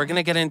we're going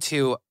to get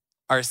into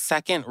our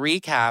second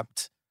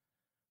recap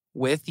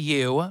with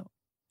you,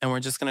 and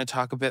we're just going to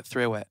talk a bit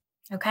through it.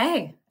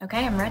 Okay,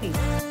 I'm ready.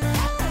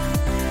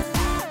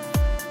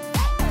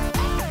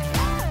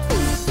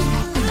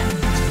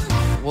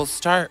 We'll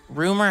start.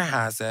 Rumor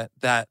has it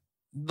that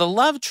the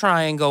love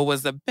triangle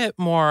was a bit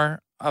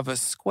more of a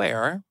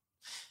square.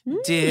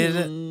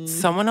 Did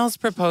someone else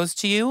propose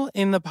to you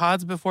in the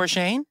pods before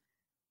Shane?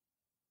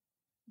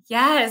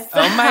 Yes.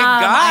 Oh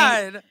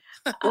my God.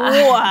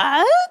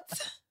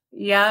 What?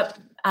 Yep.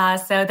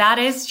 So that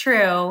is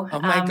true. Oh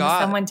my God.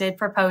 Someone did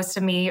propose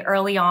to me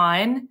early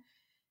on.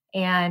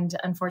 And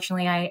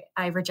unfortunately,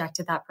 I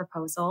rejected that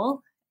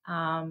proposal.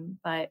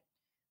 But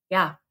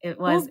yeah,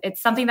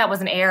 it's something that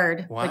wasn't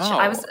aired, which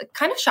I was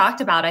kind of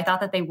shocked about. I thought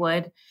that they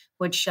would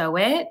show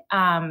it.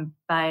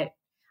 But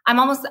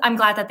I'm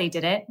glad that they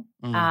didn't,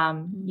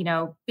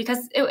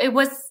 because it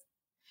was,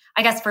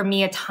 I guess for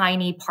me, a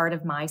tiny part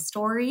of my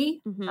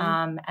story.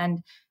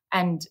 And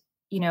I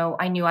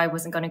knew I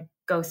wasn't going to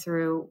go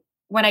through,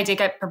 when I did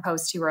get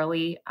proposed to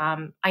early,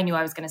 I knew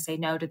I was going to say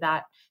no to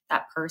that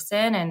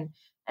person.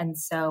 And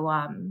so,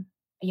 I'm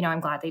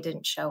glad they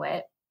didn't show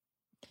it.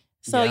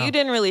 So you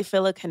didn't really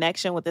feel a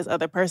connection with this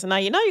other person. Now,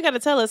 you got to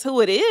tell us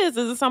who it is.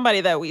 Is it somebody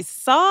that we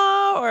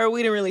saw, or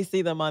we didn't really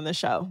see them on the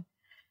show?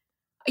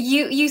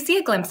 You see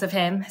a glimpse of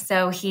him.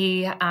 So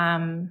he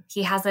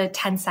has a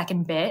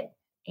 10-second bit.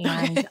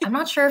 And I'm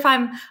not sure if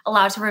I'm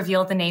allowed to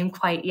reveal the name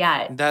quite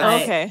yet.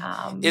 Okay.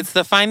 It's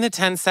the find the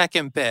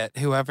 10-second bit,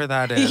 whoever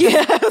that is.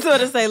 Yeah, I was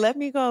going to say, let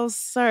me go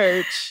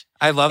search.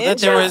 I love that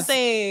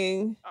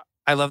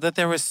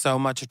there was so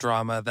much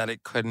drama that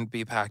it couldn't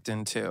be packed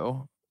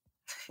into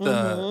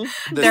the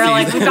They're season.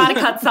 Like, we've got to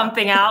cut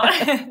something out.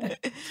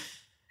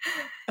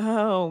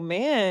 Oh,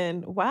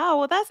 man. Wow.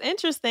 Well, that's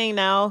interesting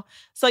now.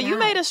 So you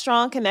made a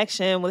strong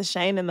connection with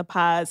Shane in the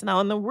pods.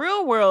 Now, in the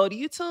real world,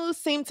 you two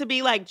seem to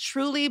be like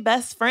truly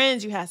best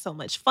friends. You had so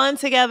much fun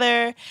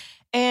together.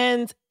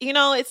 And,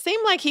 it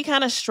seemed like he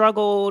kind of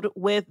struggled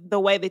with the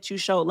way that you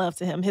showed love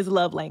to him, his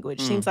love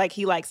language. Seems like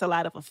he likes a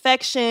lot of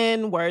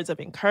affection, words of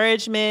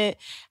encouragement.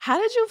 How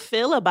did you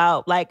feel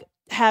about like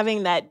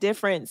having that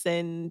difference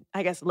in,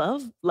 I guess,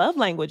 love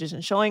languages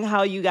and showing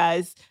how you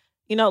guys,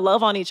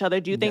 love on each other?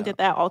 Do you think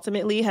that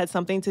ultimately had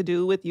something to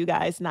do with you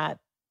guys not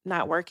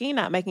working,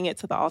 not making it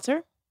to the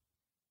altar?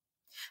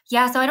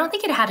 Yeah, so I don't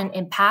think it had an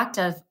impact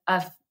of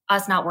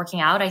us not working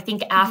out. I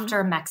think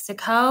after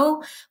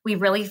Mexico, we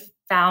really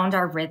found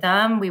our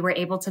rhythm. We were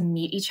able to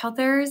meet each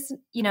other's,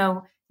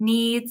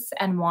 needs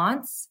and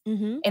wants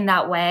in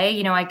that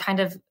way. I kind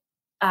of,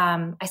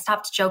 I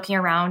stopped joking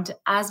around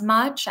as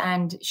much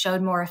and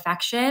showed more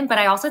affection, but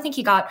I also think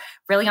he got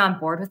really on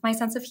board with my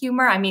sense of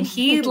humor. I mean,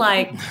 he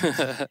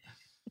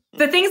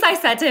the things I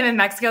said to him in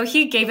Mexico,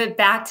 he gave it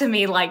back to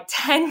me like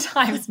 10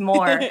 times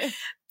more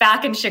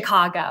back in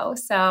Chicago.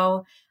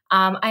 So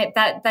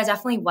that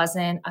definitely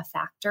wasn't a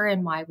factor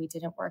in why we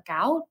didn't work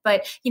out.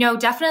 But,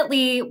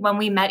 definitely when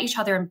we met each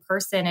other in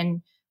person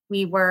and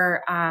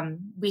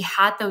we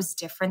had those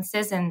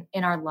differences in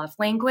our love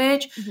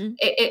language,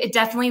 it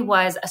definitely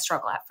was a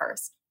struggle at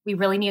first. We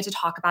really needed to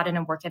talk about it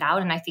and work it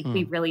out. And I think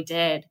we really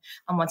did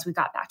once we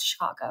got back to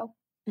Chicago.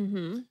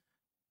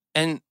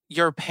 And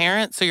your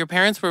parents,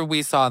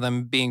 we saw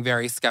them being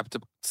very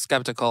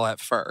skeptical at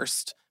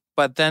first.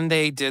 But then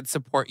they did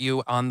support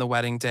you on the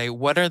wedding day.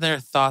 What are their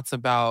thoughts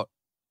about,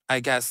 I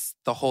guess,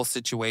 the whole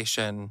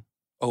situation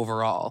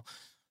overall?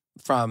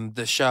 From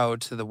the show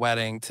to the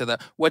wedding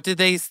what did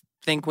they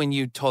think when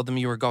you told them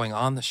you were going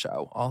on the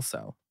show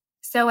also?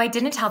 So I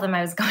didn't tell them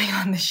I was going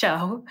on the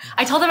show.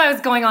 I told them I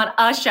was going on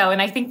a show.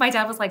 And I think my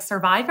dad was like,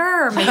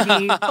 Survivor? Or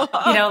maybe,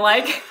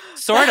 like...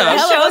 Sort of. A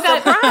show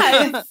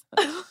surprise.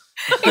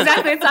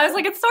 Exactly. So I was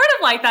like, it's sort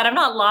of like that. I'm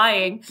not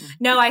lying.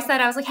 No, I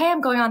was like, hey,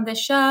 I'm going on this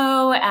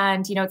show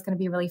and, it's going to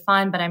be really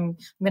fun, but I'm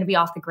going to be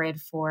off the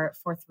grid for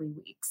 3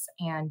 weeks.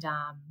 And,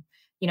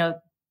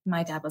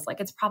 my dad was like,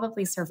 it's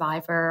probably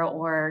Survivor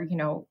or,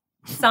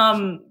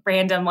 some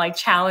random like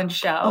challenge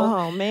show.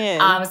 Oh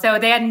man. So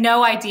they had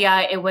no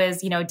idea it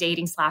was,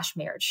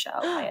 dating/marriage show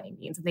by any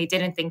means. And they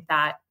didn't think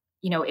that,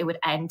 it would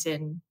end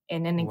in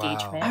an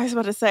engagement. I was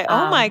about to say,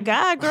 oh my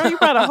God, girl, you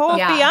brought a whole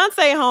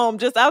fiance home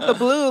just out the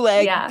blue.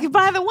 Like,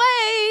 by the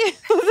way,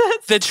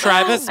 the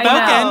tribe has spoken.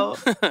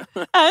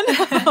 I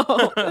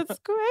know. That's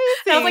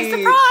crazy. I was like,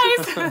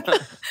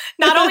 surprise.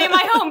 Not only am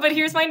I home, but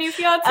here's my new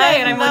fiance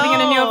and I'm living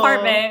in a new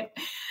apartment.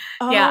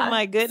 Oh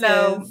my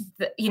goodness.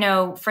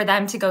 So, for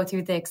them to go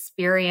through the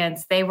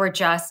experience, it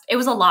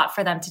was a lot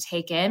for them to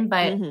take in,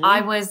 but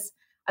I was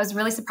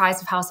really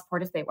surprised of how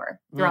supportive they were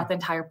throughout the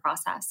entire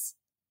process.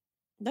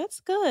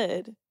 That's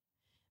good.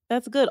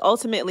 That's good.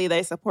 Ultimately,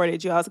 they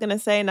supported you. I was going to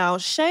say, now,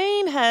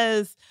 Shane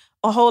has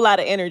a whole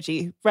lot of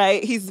energy,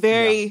 right? He's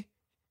very,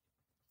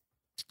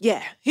 he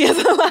has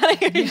a lot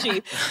of energy. Yeah.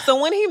 So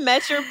when he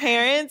met your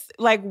parents,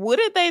 like, what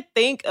did they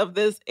think of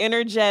this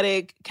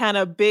energetic, kind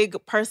of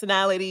big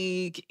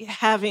personality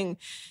having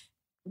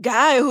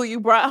guy who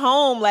you brought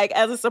home, like,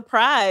 as a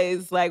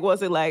surprise? Like,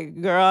 was it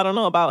like, girl, I don't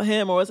know about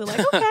him? Or was it like,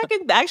 okay, I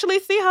can actually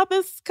see how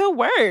this could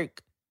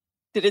work?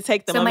 Did it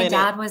take them a minute?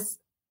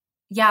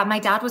 My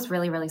dad was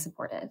really, really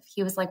supportive.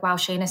 He was like, wow,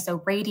 Shane is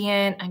so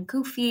radiant and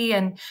goofy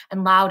and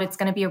loud. It's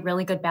going to be a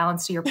really good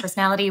balance to your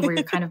personality where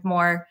you're kind of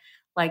more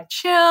like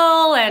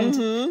chill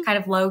and kind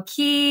of low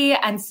key.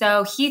 And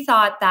so he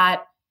thought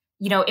that,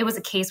 it was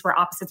a case where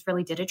opposites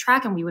really did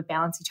attract and we would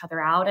balance each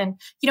other out. And,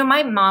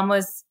 my mom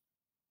was,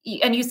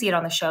 and you see it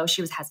on the show,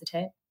 she was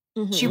hesitant.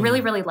 She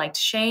really, really liked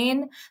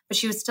Shane, but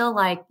she was still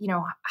like,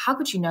 how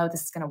could you know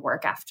this is going to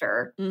work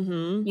after,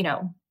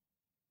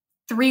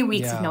 3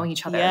 weeks of knowing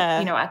each other,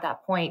 at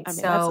that point. I mean,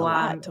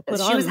 so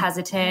she was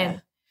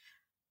hesitant,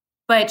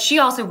 but she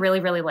also really,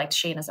 really liked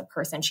Shane as a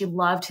person. She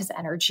loved his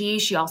energy.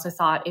 She also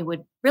thought it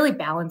would really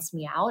balance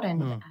me out.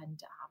 And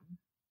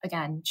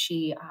again,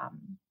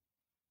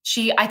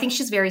 I think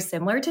she's very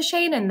similar to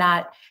Shane in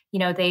that,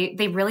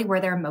 they really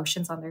wear their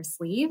emotions on their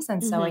sleeves.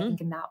 And so I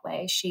think in that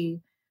way,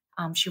 she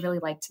really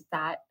liked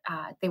that.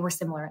 They were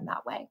similar in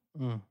that way.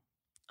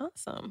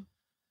 Awesome.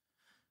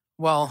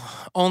 Well,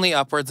 only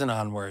upwards and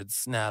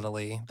onwards,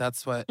 Natalie.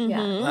 That's what we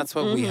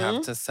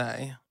have to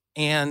say.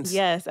 And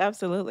yes,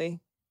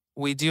 absolutely.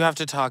 We do have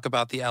to talk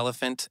about the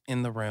elephant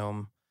in the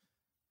room.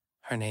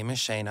 Her name is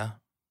Shayna.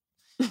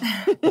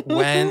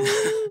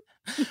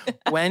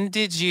 When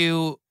did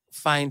you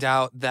find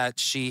out that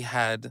she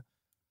had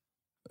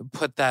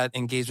put that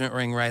engagement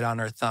ring right on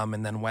her thumb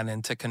and then went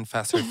in to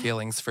confess her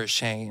feelings for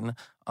Shane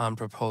on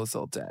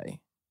proposal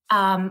day?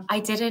 I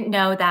didn't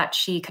know that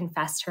she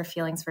confessed her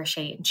feelings for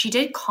Shane. She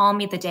did call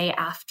me the day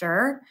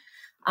after,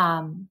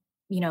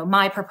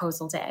 my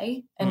proposal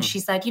day. And she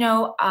said,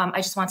 I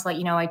just want to let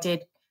you know, I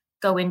did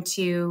go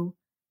into,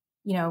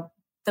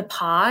 the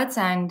pods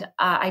and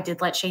I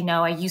did let Shane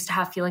know I used to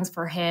have feelings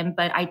for him,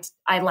 but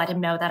I let him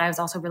know that I was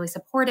also really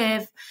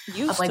supportive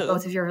of like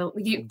both of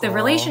the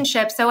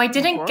relationship. So I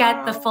didn't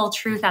get the full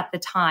truth at the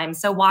time.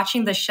 So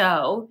watching the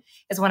show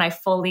is when I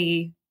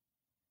fully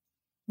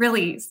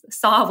really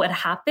saw what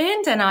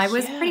happened, and I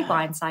was pretty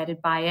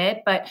blindsided by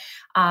it. But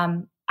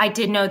I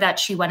did know that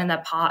she went in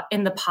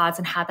the pods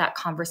and had that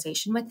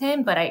conversation with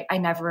him, but I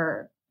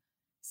never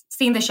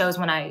seen the shows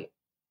when I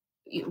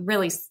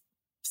really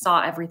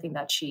saw everything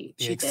that she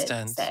did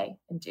say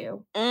and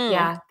do.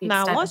 Yeah.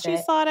 Now, once you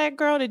saw that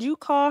girl, did you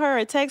call her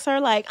or text her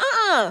like,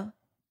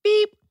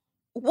 beep,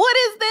 what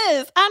is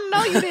this? I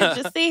know you didn't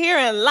just sit here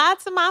and lie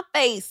to my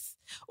face.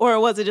 Or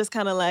was it just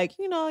kind of like,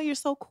 you're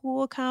so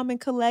cool, calm and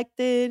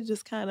collected,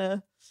 just kind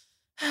of,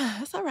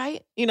 that's all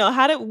right.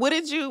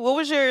 What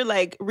was your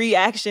like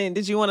reaction?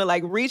 Did you want to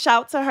like reach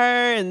out to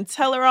her and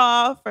tell her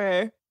off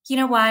or? You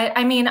know what?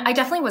 I mean, I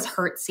definitely was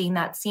hurt seeing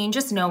that scene,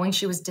 just knowing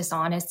she was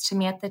dishonest to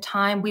me at the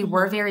time. We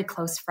were very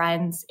close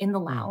friends in the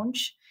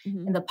lounge,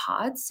 in the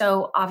pod.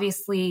 So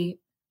obviously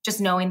just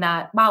knowing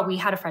that, wow, we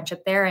had a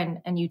friendship there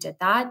and you did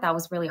that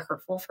was really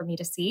hurtful for me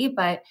to see.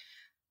 But,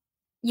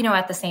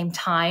 at the same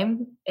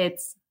time,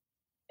 it's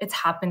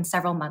happened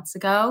several months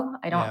ago.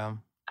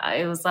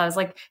 I was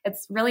like,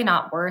 it's really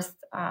not worth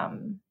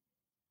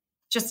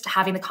just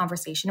having the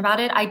conversation about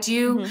it. I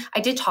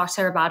did talk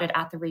to her about it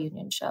at the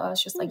reunion show. I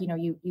was just like,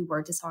 you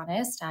were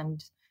dishonest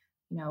and,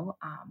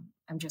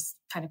 I'm just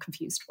kind of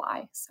confused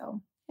why.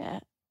 So, yeah.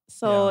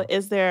 So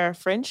is there a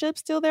friendship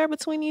still there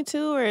between you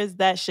two or is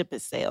that ship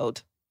has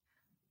sailed?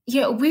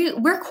 Yeah,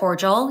 we're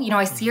cordial.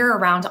 I see her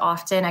around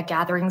often at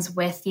gatherings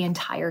with the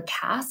entire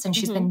cast and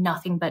she's been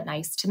nothing but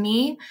nice to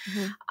me.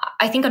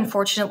 I think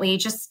unfortunately,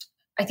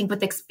 I think with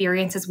the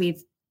experiences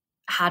we've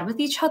had with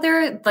each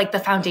other, like the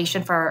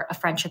foundation for a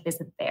friendship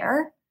isn't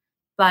there.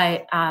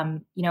 But,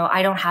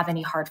 I don't have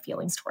any hard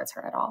feelings towards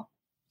her at all.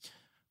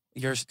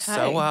 You're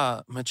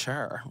so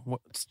mature.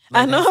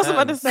 I know, I was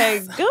about to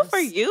say, good for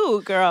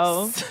you,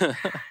 girl.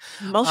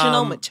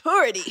 Emotional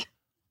maturity.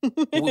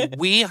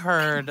 We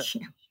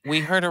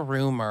heard a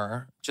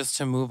rumor, just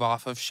to move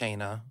off of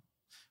Shayna.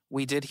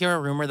 We did hear a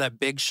rumor that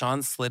Big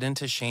Sean slid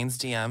into Shane's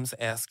DMs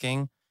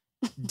asking,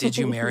 did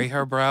you marry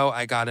her, bro?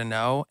 I gotta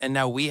know. And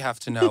now we have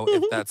to know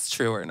if that's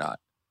true or not.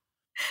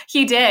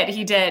 He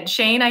did.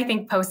 Shane, I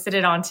think, posted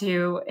it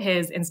onto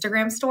his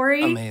Instagram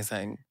story.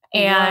 Amazing.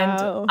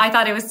 And I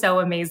thought it was so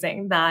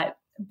amazing that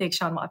Big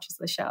Sean watches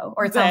the show.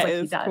 Or it sounds like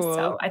he does. Cool.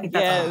 So I think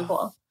that's really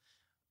cool.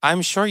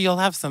 I'm sure you'll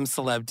have some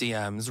celeb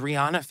DMs.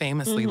 Rihanna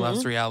famously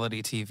loves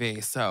reality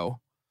TV, so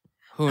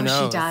who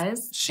knows?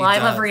 She does? I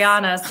love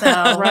Rihanna,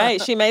 so.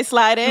 Right, she may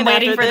slide in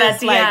waiting for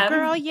this, that DM. Like,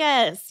 girl,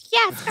 yes,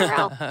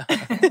 girl.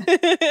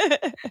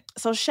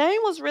 So Shane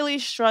was really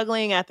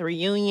struggling at the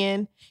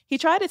reunion. He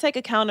tried to take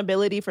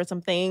accountability for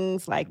some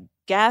things like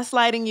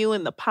gaslighting you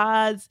in the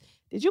pods.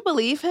 Did you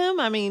believe him?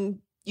 I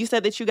mean, you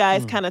said that you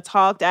guys kind of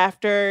talked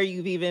after.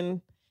 You've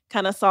even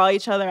kind of saw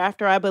each other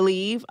after, I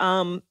believe.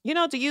 Do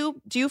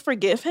you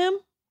forgive him?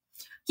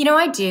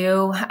 I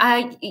do.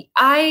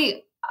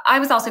 I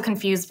was also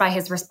confused by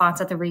his response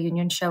at the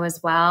reunion show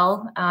as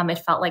well. It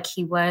felt like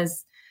he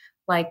was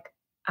like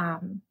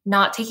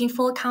not taking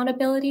full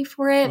accountability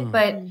for it.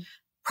 But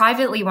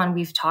privately, when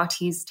we've talked,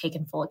 he's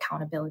taken full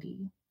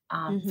accountability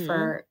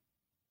for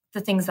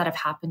the things that have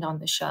happened on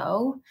the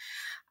show.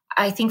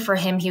 I think for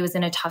him, he was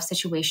in a tough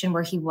situation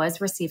where he was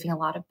receiving a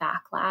lot of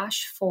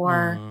backlash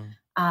for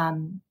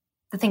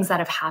the things that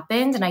have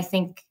happened. And I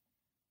think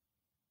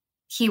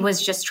he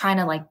was just trying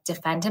to like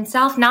defend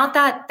himself. Not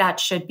that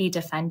that should be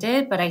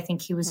defended, but I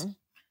think he was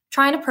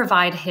trying to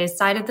provide his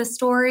side of the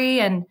story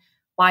and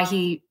why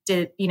he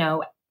did,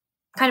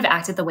 kind of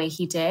acted the way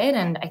he did.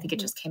 And I think it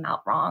just came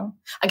out wrong.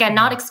 Again,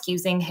 not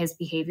excusing his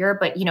behavior,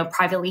 but,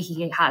 privately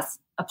he has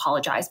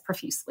apologized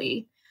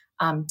profusely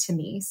to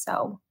me.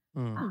 So,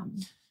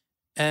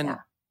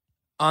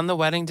 on the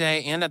wedding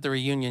day and at the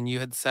reunion, you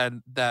had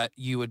said that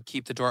you would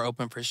keep the door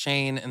open for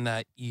Shane and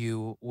that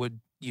you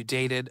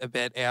dated a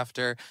bit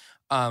after.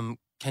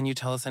 Can you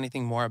tell us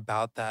anything more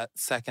about that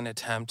second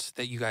attempt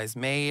that you guys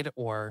made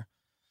or?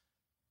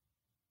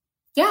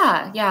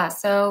 Yeah.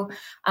 So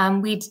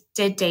we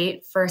did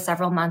date for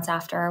several months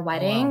after our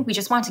wedding. Wow. We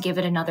just wanted to give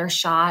it another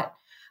shot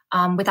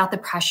without the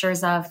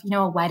pressures of,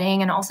 a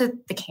wedding and also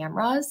the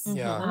cameras.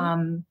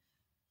 Yeah.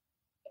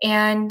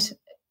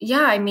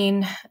 I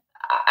mean,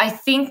 I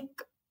think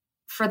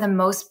for the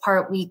most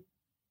part,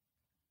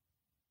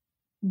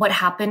 what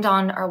happened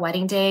on our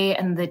wedding day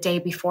and the day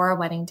before our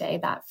wedding day,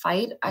 that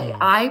fight,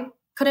 I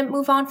couldn't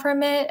move on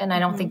from it. And I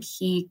don't think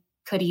he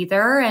could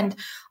either. And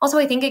also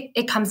I think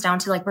it comes down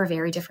to like, we're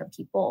very different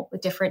people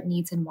with different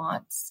needs and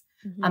wants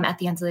at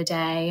the end of the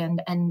day.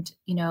 And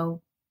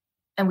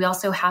we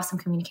also have some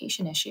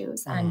communication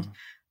issues and,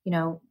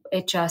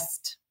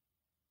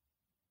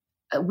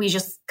 we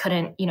just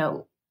couldn't,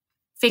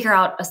 figure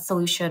out a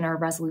solution or a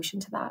resolution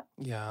to that.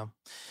 Yeah.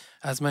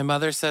 As my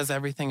mother says,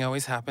 everything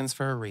always happens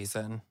for a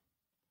reason.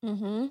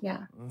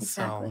 Yeah,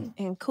 exactly. So,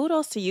 and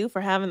kudos to you for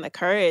having the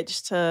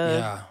courage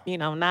to,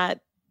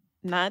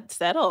 not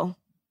settle.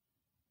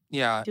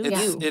 Yeah,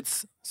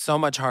 it's so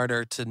much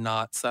harder to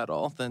not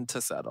settle than to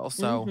settle.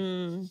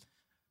 So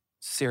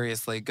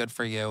seriously, good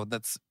for you.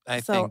 That's,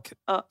 I think,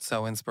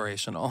 so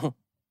inspirational.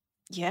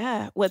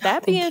 Yeah. With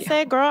that being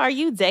said, girl, are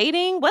you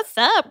dating? What's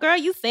up, girl?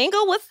 You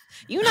single?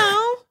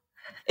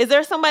 Is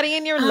there somebody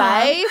in your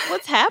life?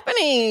 What's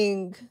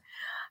happening?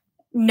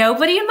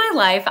 Nobody in my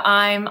life.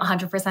 I'm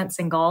 100%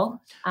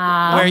 single. Where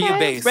are you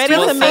based? Ready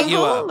to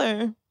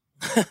mingle?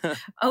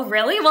 Oh,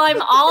 really? Well,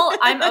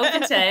 I'm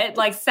open to it.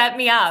 Like, set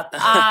me up.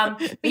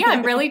 But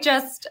yeah,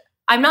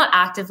 I'm not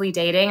actively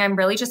dating. I'm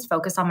really just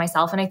focused on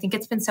myself. And I think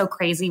it's been so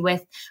crazy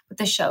with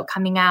the show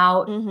coming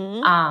out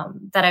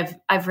that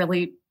I've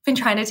really been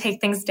trying to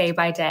take things day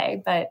by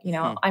day. But,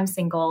 I'm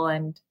single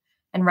and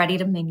ready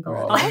to mingle.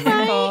 All right.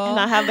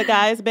 Now, have the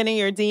guys been in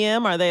your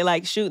DM? Are they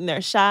like shooting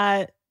their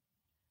shot?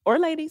 Or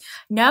ladies?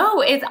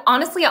 No, it's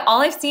honestly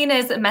all I've seen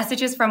is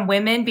messages from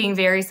women being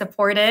very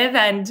supportive,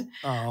 and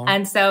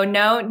so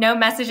no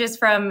messages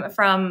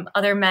from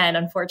other men,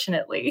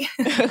 unfortunately.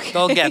 Okay.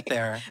 They'll get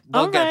there.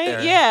 They'll get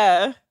there.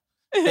 Yeah.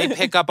 They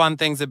pick up on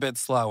things a bit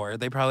slower.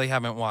 They probably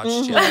haven't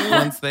watched yet.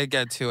 Once they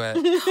get to it,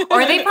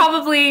 or they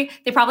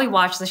probably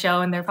watch the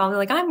show and they're probably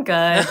like, I'm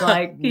good,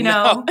 like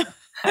No.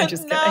 I'm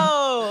just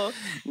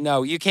kidding.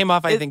 No, you came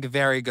off, I think,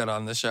 very good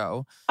on the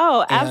show.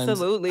 Oh,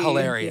 absolutely.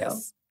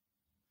 Hilarious.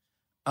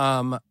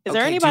 Is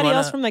there anybody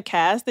else from the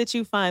cast that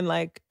you find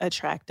like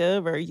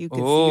attractive or you could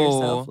see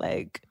yourself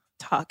like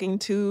talking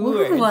to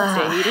or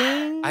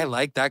dating? I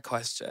like that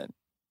question.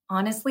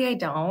 Honestly, I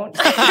don't.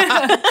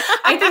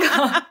 I think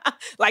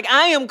like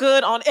I am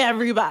good on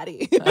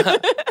everybody.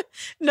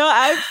 No,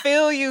 I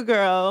feel you,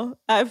 girl.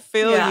 I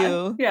feel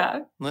you.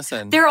 Yeah.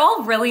 Listen. They're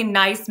all really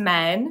nice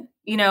men,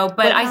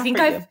 but I think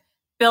I've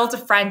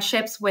built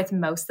friendships with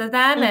most of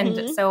them.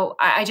 And so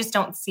I just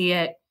don't see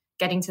it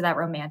getting to that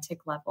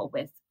romantic level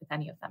with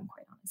any of them,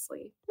 quite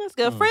honestly. That's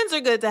good. Friends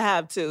are good to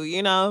have too,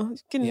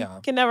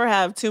 Can never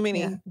have too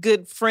many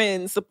good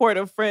friends,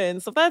 supportive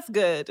friends. So that's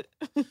good.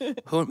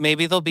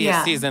 Maybe there'll be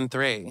a season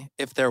 3.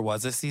 If there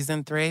was a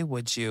season 3,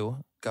 would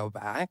you go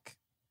back?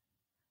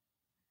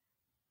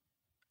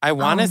 I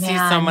want to see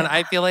someone.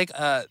 I feel like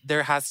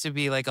there has to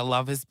be like a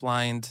Love is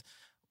Blind,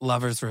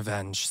 Lover's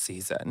Revenge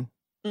season.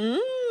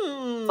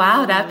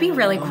 Wow, that'd be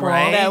really cool.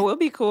 Right? That would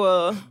be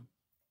cool.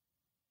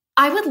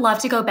 I would love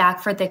to go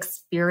back for the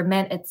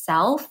experiment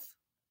itself,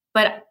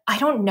 but I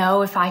don't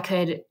know if I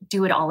could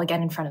do it all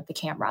again in front of the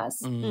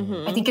cameras.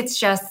 I think it's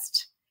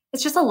just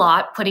a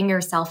lot putting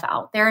yourself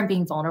out there and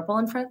being vulnerable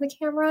in front of the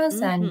cameras.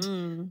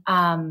 And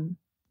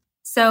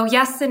so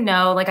yes and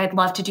no, like I'd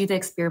love to do the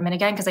experiment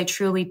again because I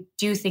truly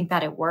do think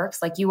that it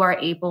works. Like you are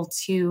able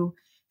to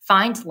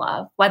find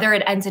love, whether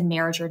it ends in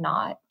marriage or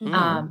not.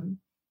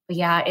 But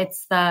yeah,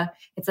 it's the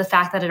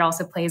fact that it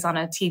also plays on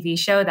a TV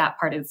show. That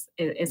part is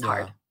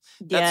hard.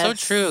 That's so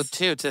true,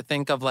 too, to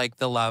think of like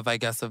the love, I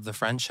guess, of the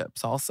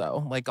friendships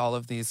also. Like all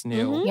of these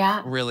new,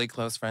 really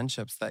close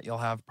friendships that you'll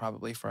have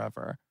probably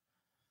forever.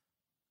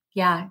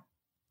 Yeah,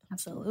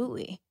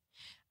 absolutely.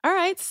 All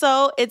right,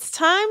 so it's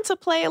time to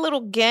play a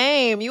little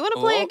game. You want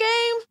to play a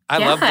game? I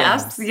love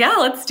games. Yeah,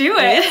 let's do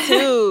it. Me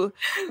too.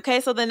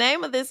 Okay, so the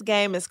name of this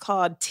game is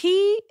called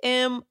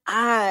TMI.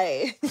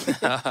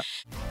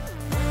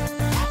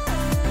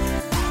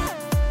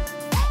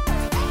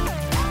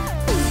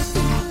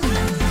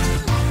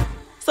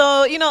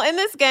 So, in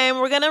this game,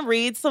 we're going to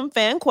read some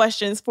fan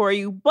questions for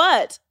you,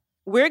 but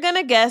we're going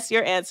to guess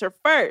your answer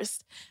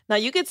first. Now,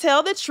 you could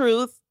tell the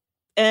truth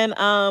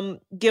and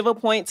give a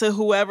point to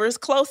whoever's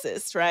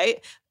closest,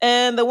 right?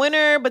 And the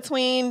winner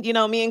between,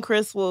 me and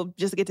Chris will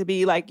just get to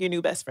be like your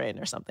new best friend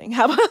or something.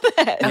 How about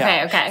that?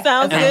 Okay.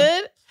 Sounds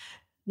good?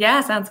 Yeah,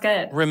 sounds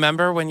good.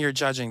 Remember when you're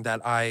judging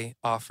that I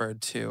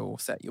offered to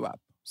set you up.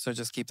 So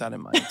just keep that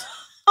in mind.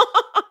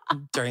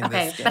 During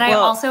this game. But I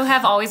also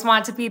have always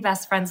wanted to be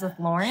best friends with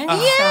Lauren.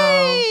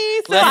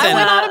 Yay! So I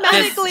went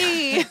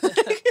automatically.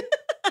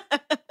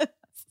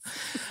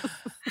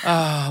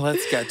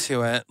 Let's get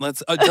to it.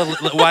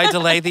 Why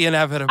delay the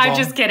inevitable? I'm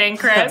just kidding,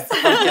 Chris.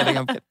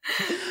 I'm kidding.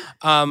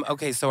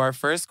 Okay, so our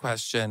first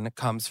question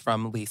comes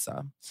from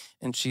Lisa.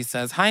 And she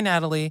says, "Hi,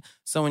 Natalie.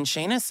 So when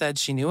Shayna said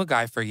she knew a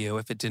guy for you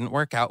if it didn't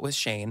work out with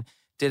Shane,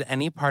 did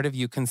any part of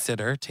you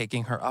consider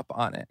taking her up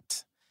on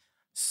it?"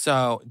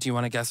 So do you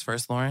want to guess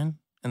first, Lauren?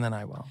 And then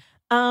I will.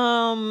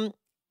 I'm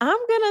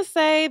going to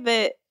say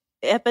that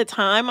at the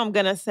time, I'm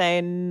going to say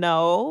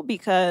no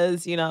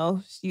because, you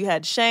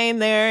had Shane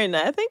there and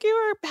I think you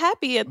were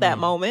happy at that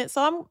moment.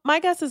 So my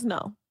guess is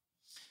no.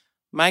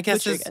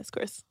 What's your guess,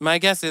 Chris? My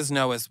guess is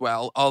no as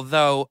well.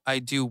 Although I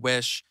do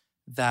wish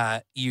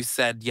that you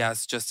said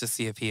yes just to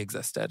see if he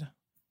existed.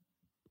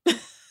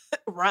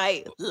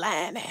 Right.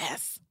 Lying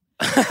ass.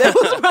 There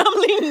was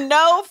probably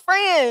no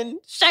friend,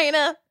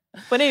 Shayna.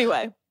 But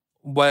anyway.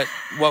 What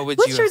would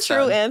What's you your have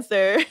true said?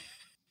 answer?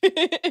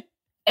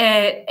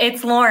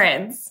 It's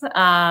Lauren's.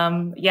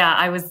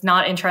 I was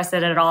not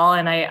interested at all,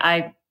 and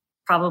I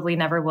probably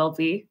never will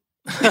be.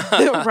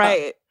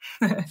 Right.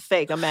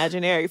 Fake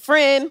imaginary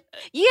friend.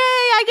 Yay,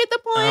 I get the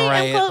point. All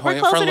right, We're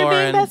closer to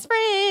being best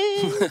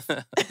friends.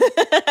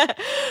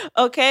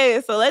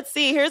 Okay, so let's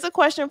see. Here's a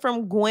question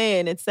from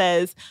Gwen. It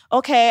says,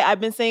 okay, I've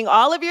been seeing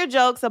all of your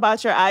jokes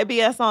about your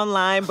IBS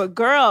online, but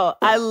girl,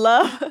 I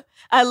love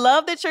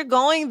that you're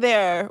going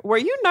there. Were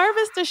you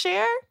nervous to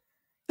share?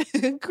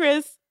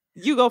 Chris,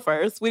 you go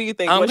first. What do you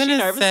think? I'm Was she gonna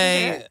nervous to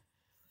share?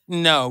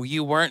 No,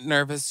 you weren't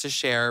nervous to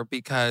share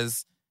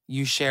because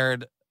you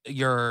shared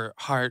your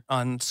heart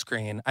on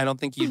screen. I don't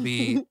think you'd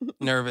be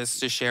nervous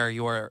to share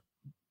your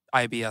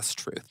IBS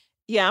truth.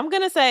 Yeah, I'm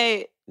going to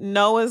say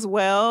no as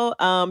well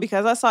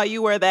because I saw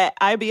you wear that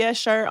IBS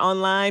shirt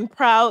online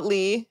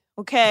proudly.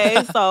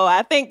 Okay, so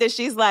I think that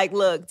she's like,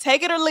 look,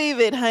 take it or leave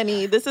it,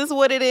 honey. This is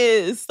what it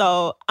is.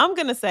 So I'm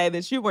going to say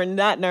that you were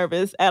not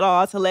nervous at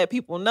all to let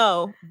people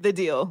know the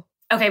deal.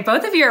 Okay,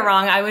 both of you are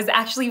wrong. I was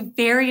actually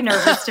very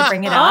nervous to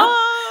bring it up.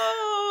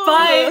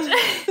 But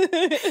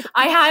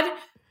I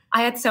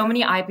had so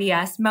many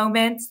IBS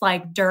moments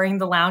like during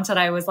the lounge that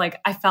I was like,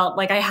 I felt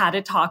like I had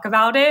to talk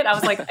about it. I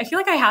was like, I feel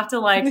like I have to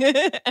like,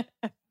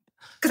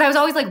 because I was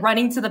always like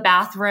running to the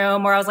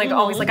bathroom or I was like,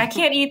 always like, I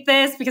can't eat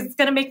this because it's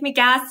going to make me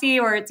gassy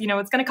or it's,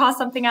 it's going to cause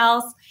something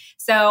else.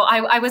 So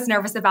I was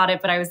nervous about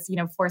it, but I was,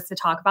 forced to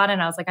talk about it.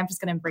 And I was like, I'm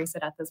just going to embrace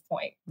it at this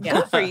point. Yeah.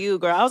 Good for you,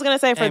 girl. I was going to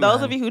say, for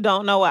those of you who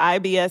don't know what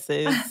IBS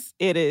is,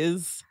 it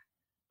is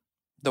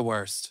the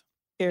worst.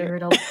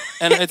 Irritable.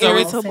 And it's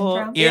always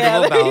syndrome.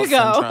 irritable bowel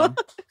syndrome.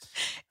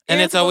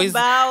 And it's always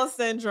bowel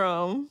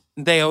syndrome.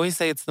 They always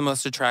say it's the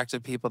most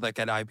attractive people that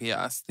get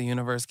IBS. The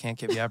universe can't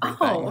give you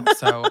everything.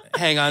 So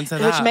hang on to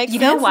that. Which makes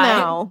sense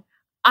now.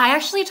 I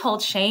actually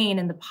told Shane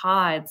in the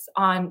pods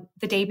on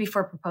the day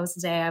before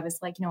proposal day, I was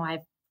like,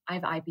 I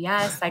have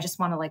IBS. I just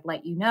want to like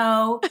let you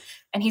know.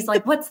 And he's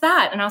like, what's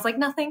that? And I was like,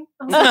 nothing.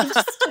 I was like, you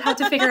just have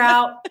to figure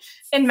out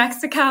in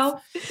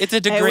Mexico. It's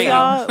a degree.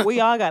 Hey,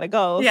 we all got to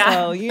go. Yeah.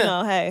 So,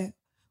 hey.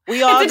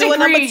 We all do a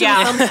number 2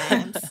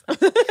 sometimes.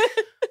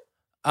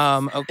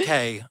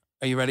 Okay.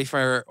 Are you ready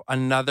for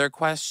another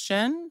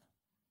question?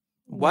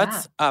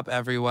 What's up,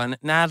 everyone?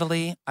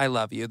 Natalie, I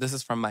love you. This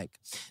is from Mike.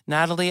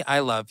 Natalie, I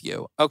love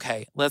you.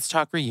 Okay, let's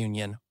talk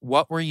reunion.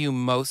 What were you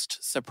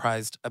most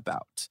surprised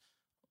about?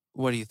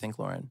 What do you think,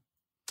 Lauren?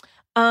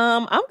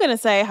 I'm going to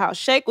say how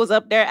Shake was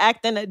up there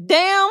acting a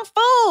damn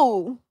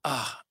fool.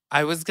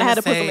 I was going to say... I had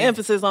to put some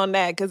emphasis on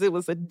that because it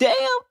was a damn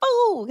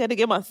fool. Had to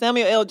get my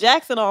Samuel L.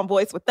 Jackson on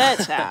voice with that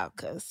child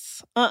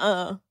because,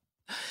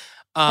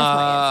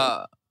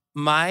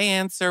 my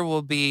answer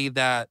will be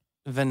that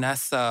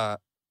Vanessa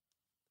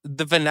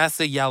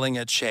yelling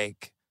at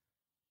Shake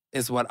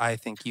is what I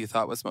think you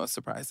thought was most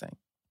surprising.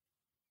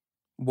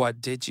 What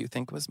did you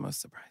think was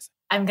most surprising?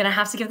 I'm going to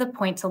have to give the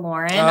point to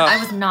Lauren. I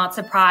was not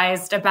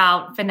surprised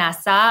about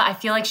Vanessa. I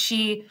feel like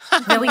she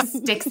really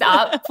sticks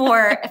up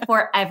for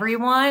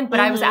everyone, but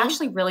I was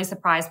actually really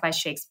surprised by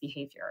Shake's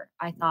behavior.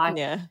 I thought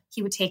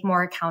he would take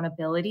more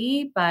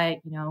accountability, but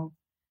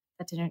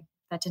that didn't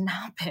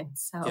happen.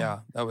 So yeah,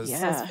 that was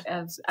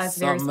I was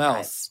very surprised.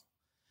 Else.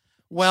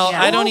 Well,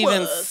 I don't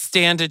even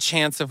stand a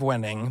chance of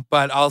winning,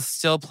 but I'll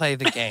still play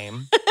the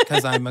game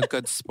because I'm a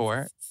good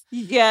sport.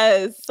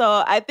 Yes.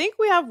 So I think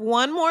we have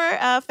one more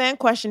fan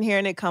question here,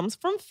 and it comes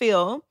from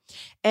Phil.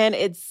 And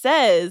it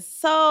says,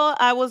 so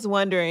I was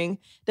wondering,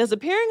 does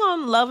appearing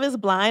on Love is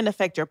Blind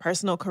affect your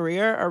personal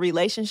career or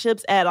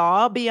relationships at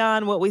all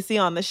beyond what we see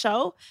on the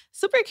show?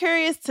 Super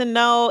curious to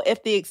know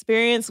if the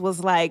experience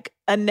was like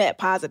a net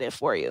positive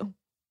for you.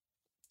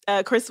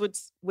 Chris,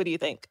 what do you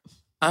think?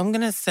 I'm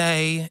going to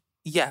say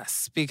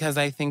yes, because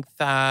I think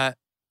that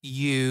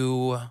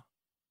you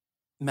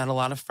met a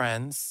lot of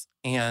friends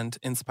and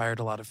inspired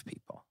a lot of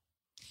people.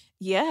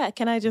 Yeah.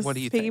 Can I just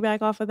piggyback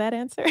think? Off of that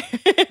answer?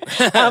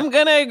 I'm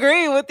going to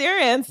agree with your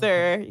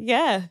answer.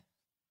 Yeah.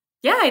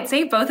 Yeah, I'd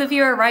say both of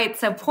you are right.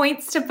 So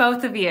points to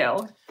both of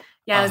you.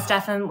 Yeah, it was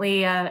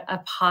definitely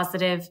a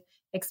positive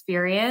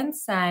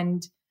experience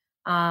and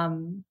got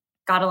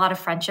a lot of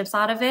friendships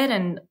out of it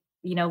and,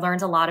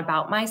 learned a lot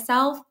about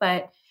myself.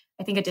 But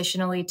I think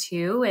additionally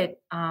too,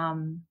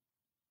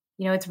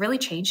 it's really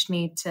changed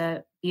me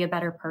to be a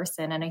better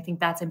person. And I think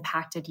that's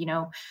impacted,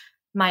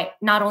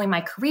 not only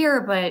my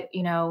career, but,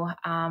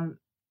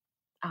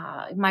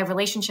 my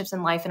relationships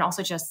in life and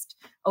also just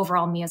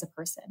overall me as a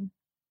person.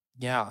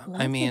 Yeah.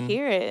 Love to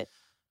hear it.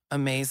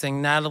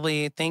 Amazing.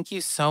 Natalie, thank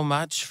you so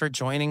much for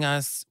joining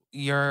us.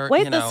 You're,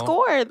 the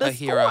score.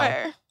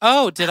 Hero.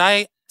 Oh, did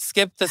I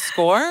skip the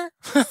score?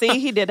 See,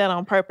 he did that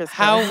on purpose.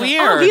 How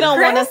weird. Oh, he don't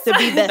want us to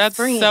be best That's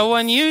friends. so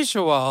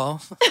unusual.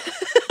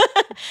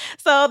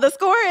 So the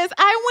score is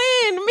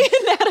I win. Me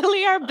and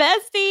Natalie are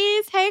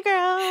besties. Hey,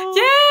 girl.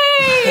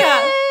 Yay!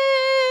 Yay!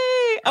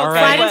 All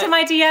Okay, right. Slide into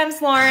my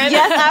DMs, Lauren.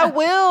 Yes, I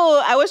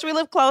will. I wish we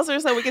lived closer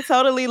so we could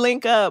totally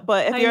link up.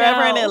 But if you're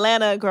ever in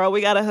Atlanta, girl,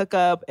 we got to hook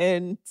up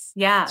and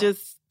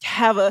just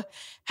have a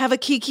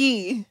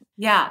kiki.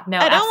 Yeah, no,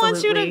 I don't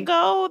want you to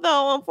go,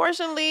 though,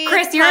 unfortunately.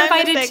 Chris, you're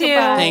invited too.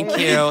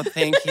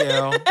 Thank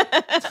you.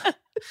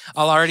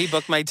 I'll already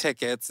book my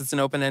tickets. It's an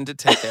open-ended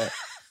ticket.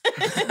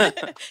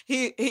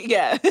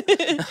 Yeah.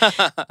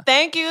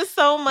 Thank you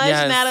so much,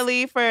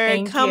 Natalie,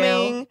 for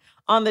coming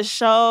on the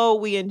show.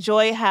 We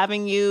enjoy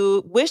having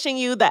you, wishing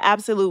you the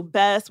absolute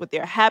best with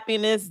your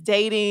happiness,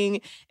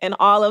 dating, and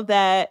all of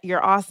that.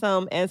 You're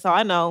awesome. And so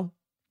I know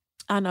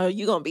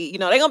you're going to be,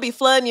 they're going to be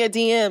flooding your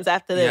DMs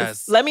after this.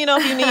 Yes. Let me know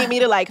if you need me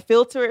to like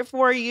filter it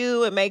for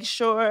you and make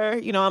sure,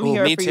 I'm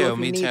here for you if you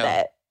need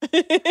that.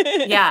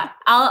 Yeah,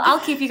 I'll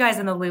keep you guys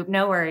in the loop.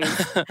 No worries.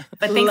 But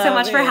thanks so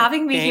much for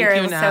having me here.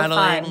 It was Natalie.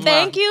 so fun.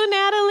 Thank you,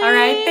 Natalie. All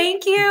right.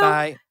 Thank you.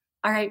 Bye.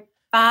 All right.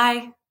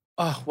 Bye.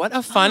 Oh, what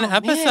a fun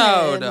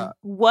episode. Man.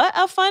 What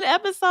a fun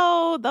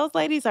episode. Those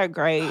ladies are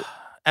great.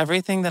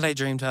 Everything that I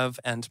dreamed of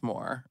and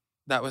more.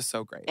 That was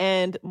so great.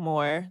 And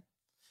more.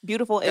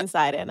 Beautiful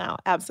inside and out.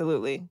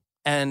 Absolutely.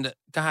 And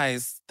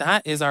guys,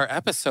 that is our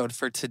episode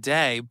for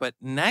today. But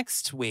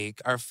next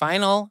week, our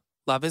final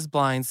Love is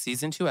Blind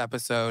Season 2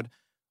 episode,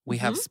 we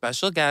have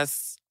special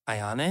guests,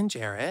 Ayana and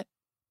Jarrett.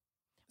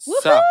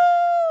 Woohoo! So,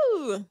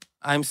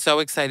 I'm so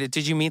excited.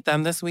 Did you meet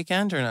them this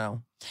weekend or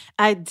no?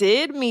 I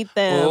did meet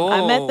them. Oh.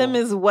 I met them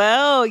as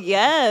well.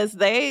 Yes,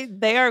 they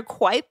are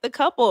quite the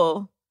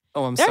couple.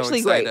 Oh, They're so actually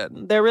excited.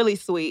 Great. They're really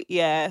sweet.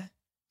 Yeah.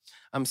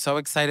 I'm so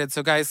excited.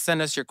 So guys,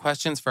 send us your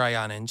questions for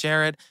Ayana and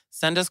Jarrett.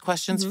 Send us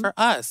questions for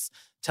us.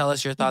 Tell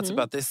us your thoughts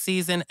about this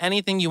season.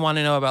 Anything you want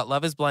to know about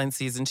Love is Blind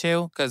Season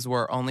 2, because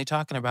we're only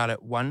talking about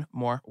it one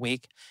more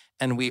week.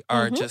 And we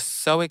are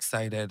just so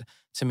excited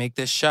to make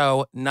this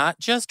show not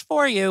just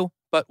for you,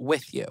 but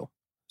with you.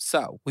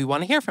 So we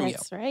want to hear from you.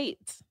 That's right.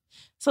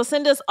 So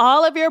send us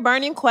all of your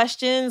burning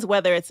questions,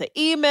 whether it's an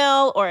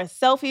email or a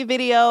selfie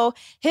video.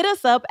 Hit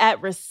us up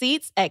at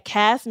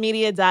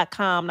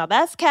receipts@castmedia.com. Now,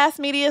 that's Cast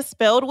Media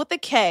spelled with a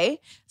K.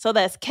 So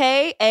that's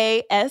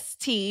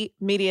KAST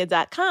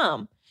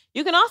media.com.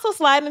 You can also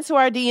slide into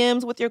our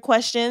DMs with your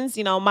questions.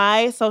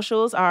 My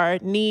socials are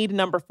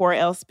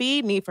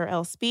need4LSpeed, need for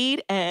L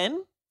Speed, and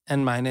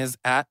mine is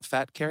at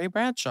Fat Carrie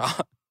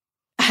Bradshaw.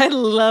 I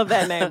love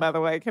that name, by the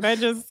way. Can I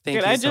just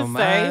say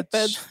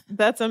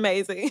that's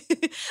amazing.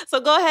 So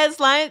go ahead,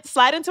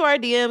 slide into our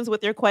DMs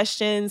with your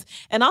questions,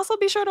 and also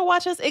be sure to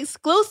watch us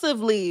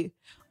exclusively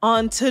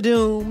on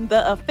Tudum,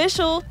 the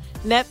official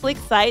Netflix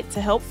site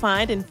to help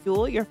find and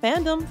fuel your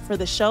fandom for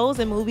the shows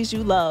and movies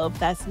you love.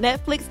 That's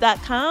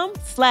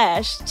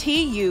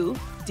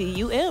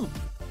netflix.com/TUDUM.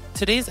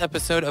 Today's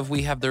episode of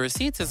We Have the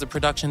Receipts is a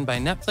production by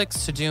Netflix,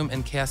 Tudum,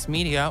 and Cast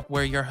Media.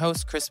 We're your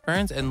hosts, Chris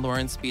Burns and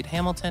Lauren Speed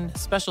Hamilton.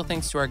 Special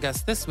thanks to our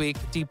guests this week,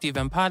 Deepti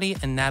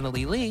Vempati and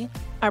Natalie Lee.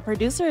 Our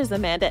producer is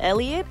Amanda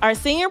Elliott. Our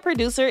senior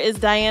producer is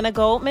Diana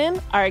Goldman.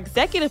 Our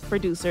executive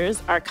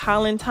producers are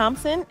Colin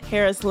Thompson,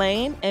 Harris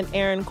Lane, and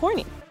Aaron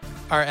Corney.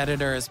 Our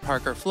editor is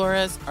Parker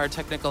Flores. Our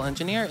technical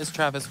engineer is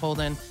Travis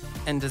Holden.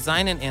 And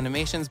design and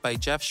animations by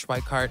Jeff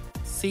Schweikart.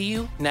 See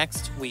you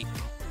next week.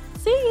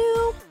 See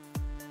you.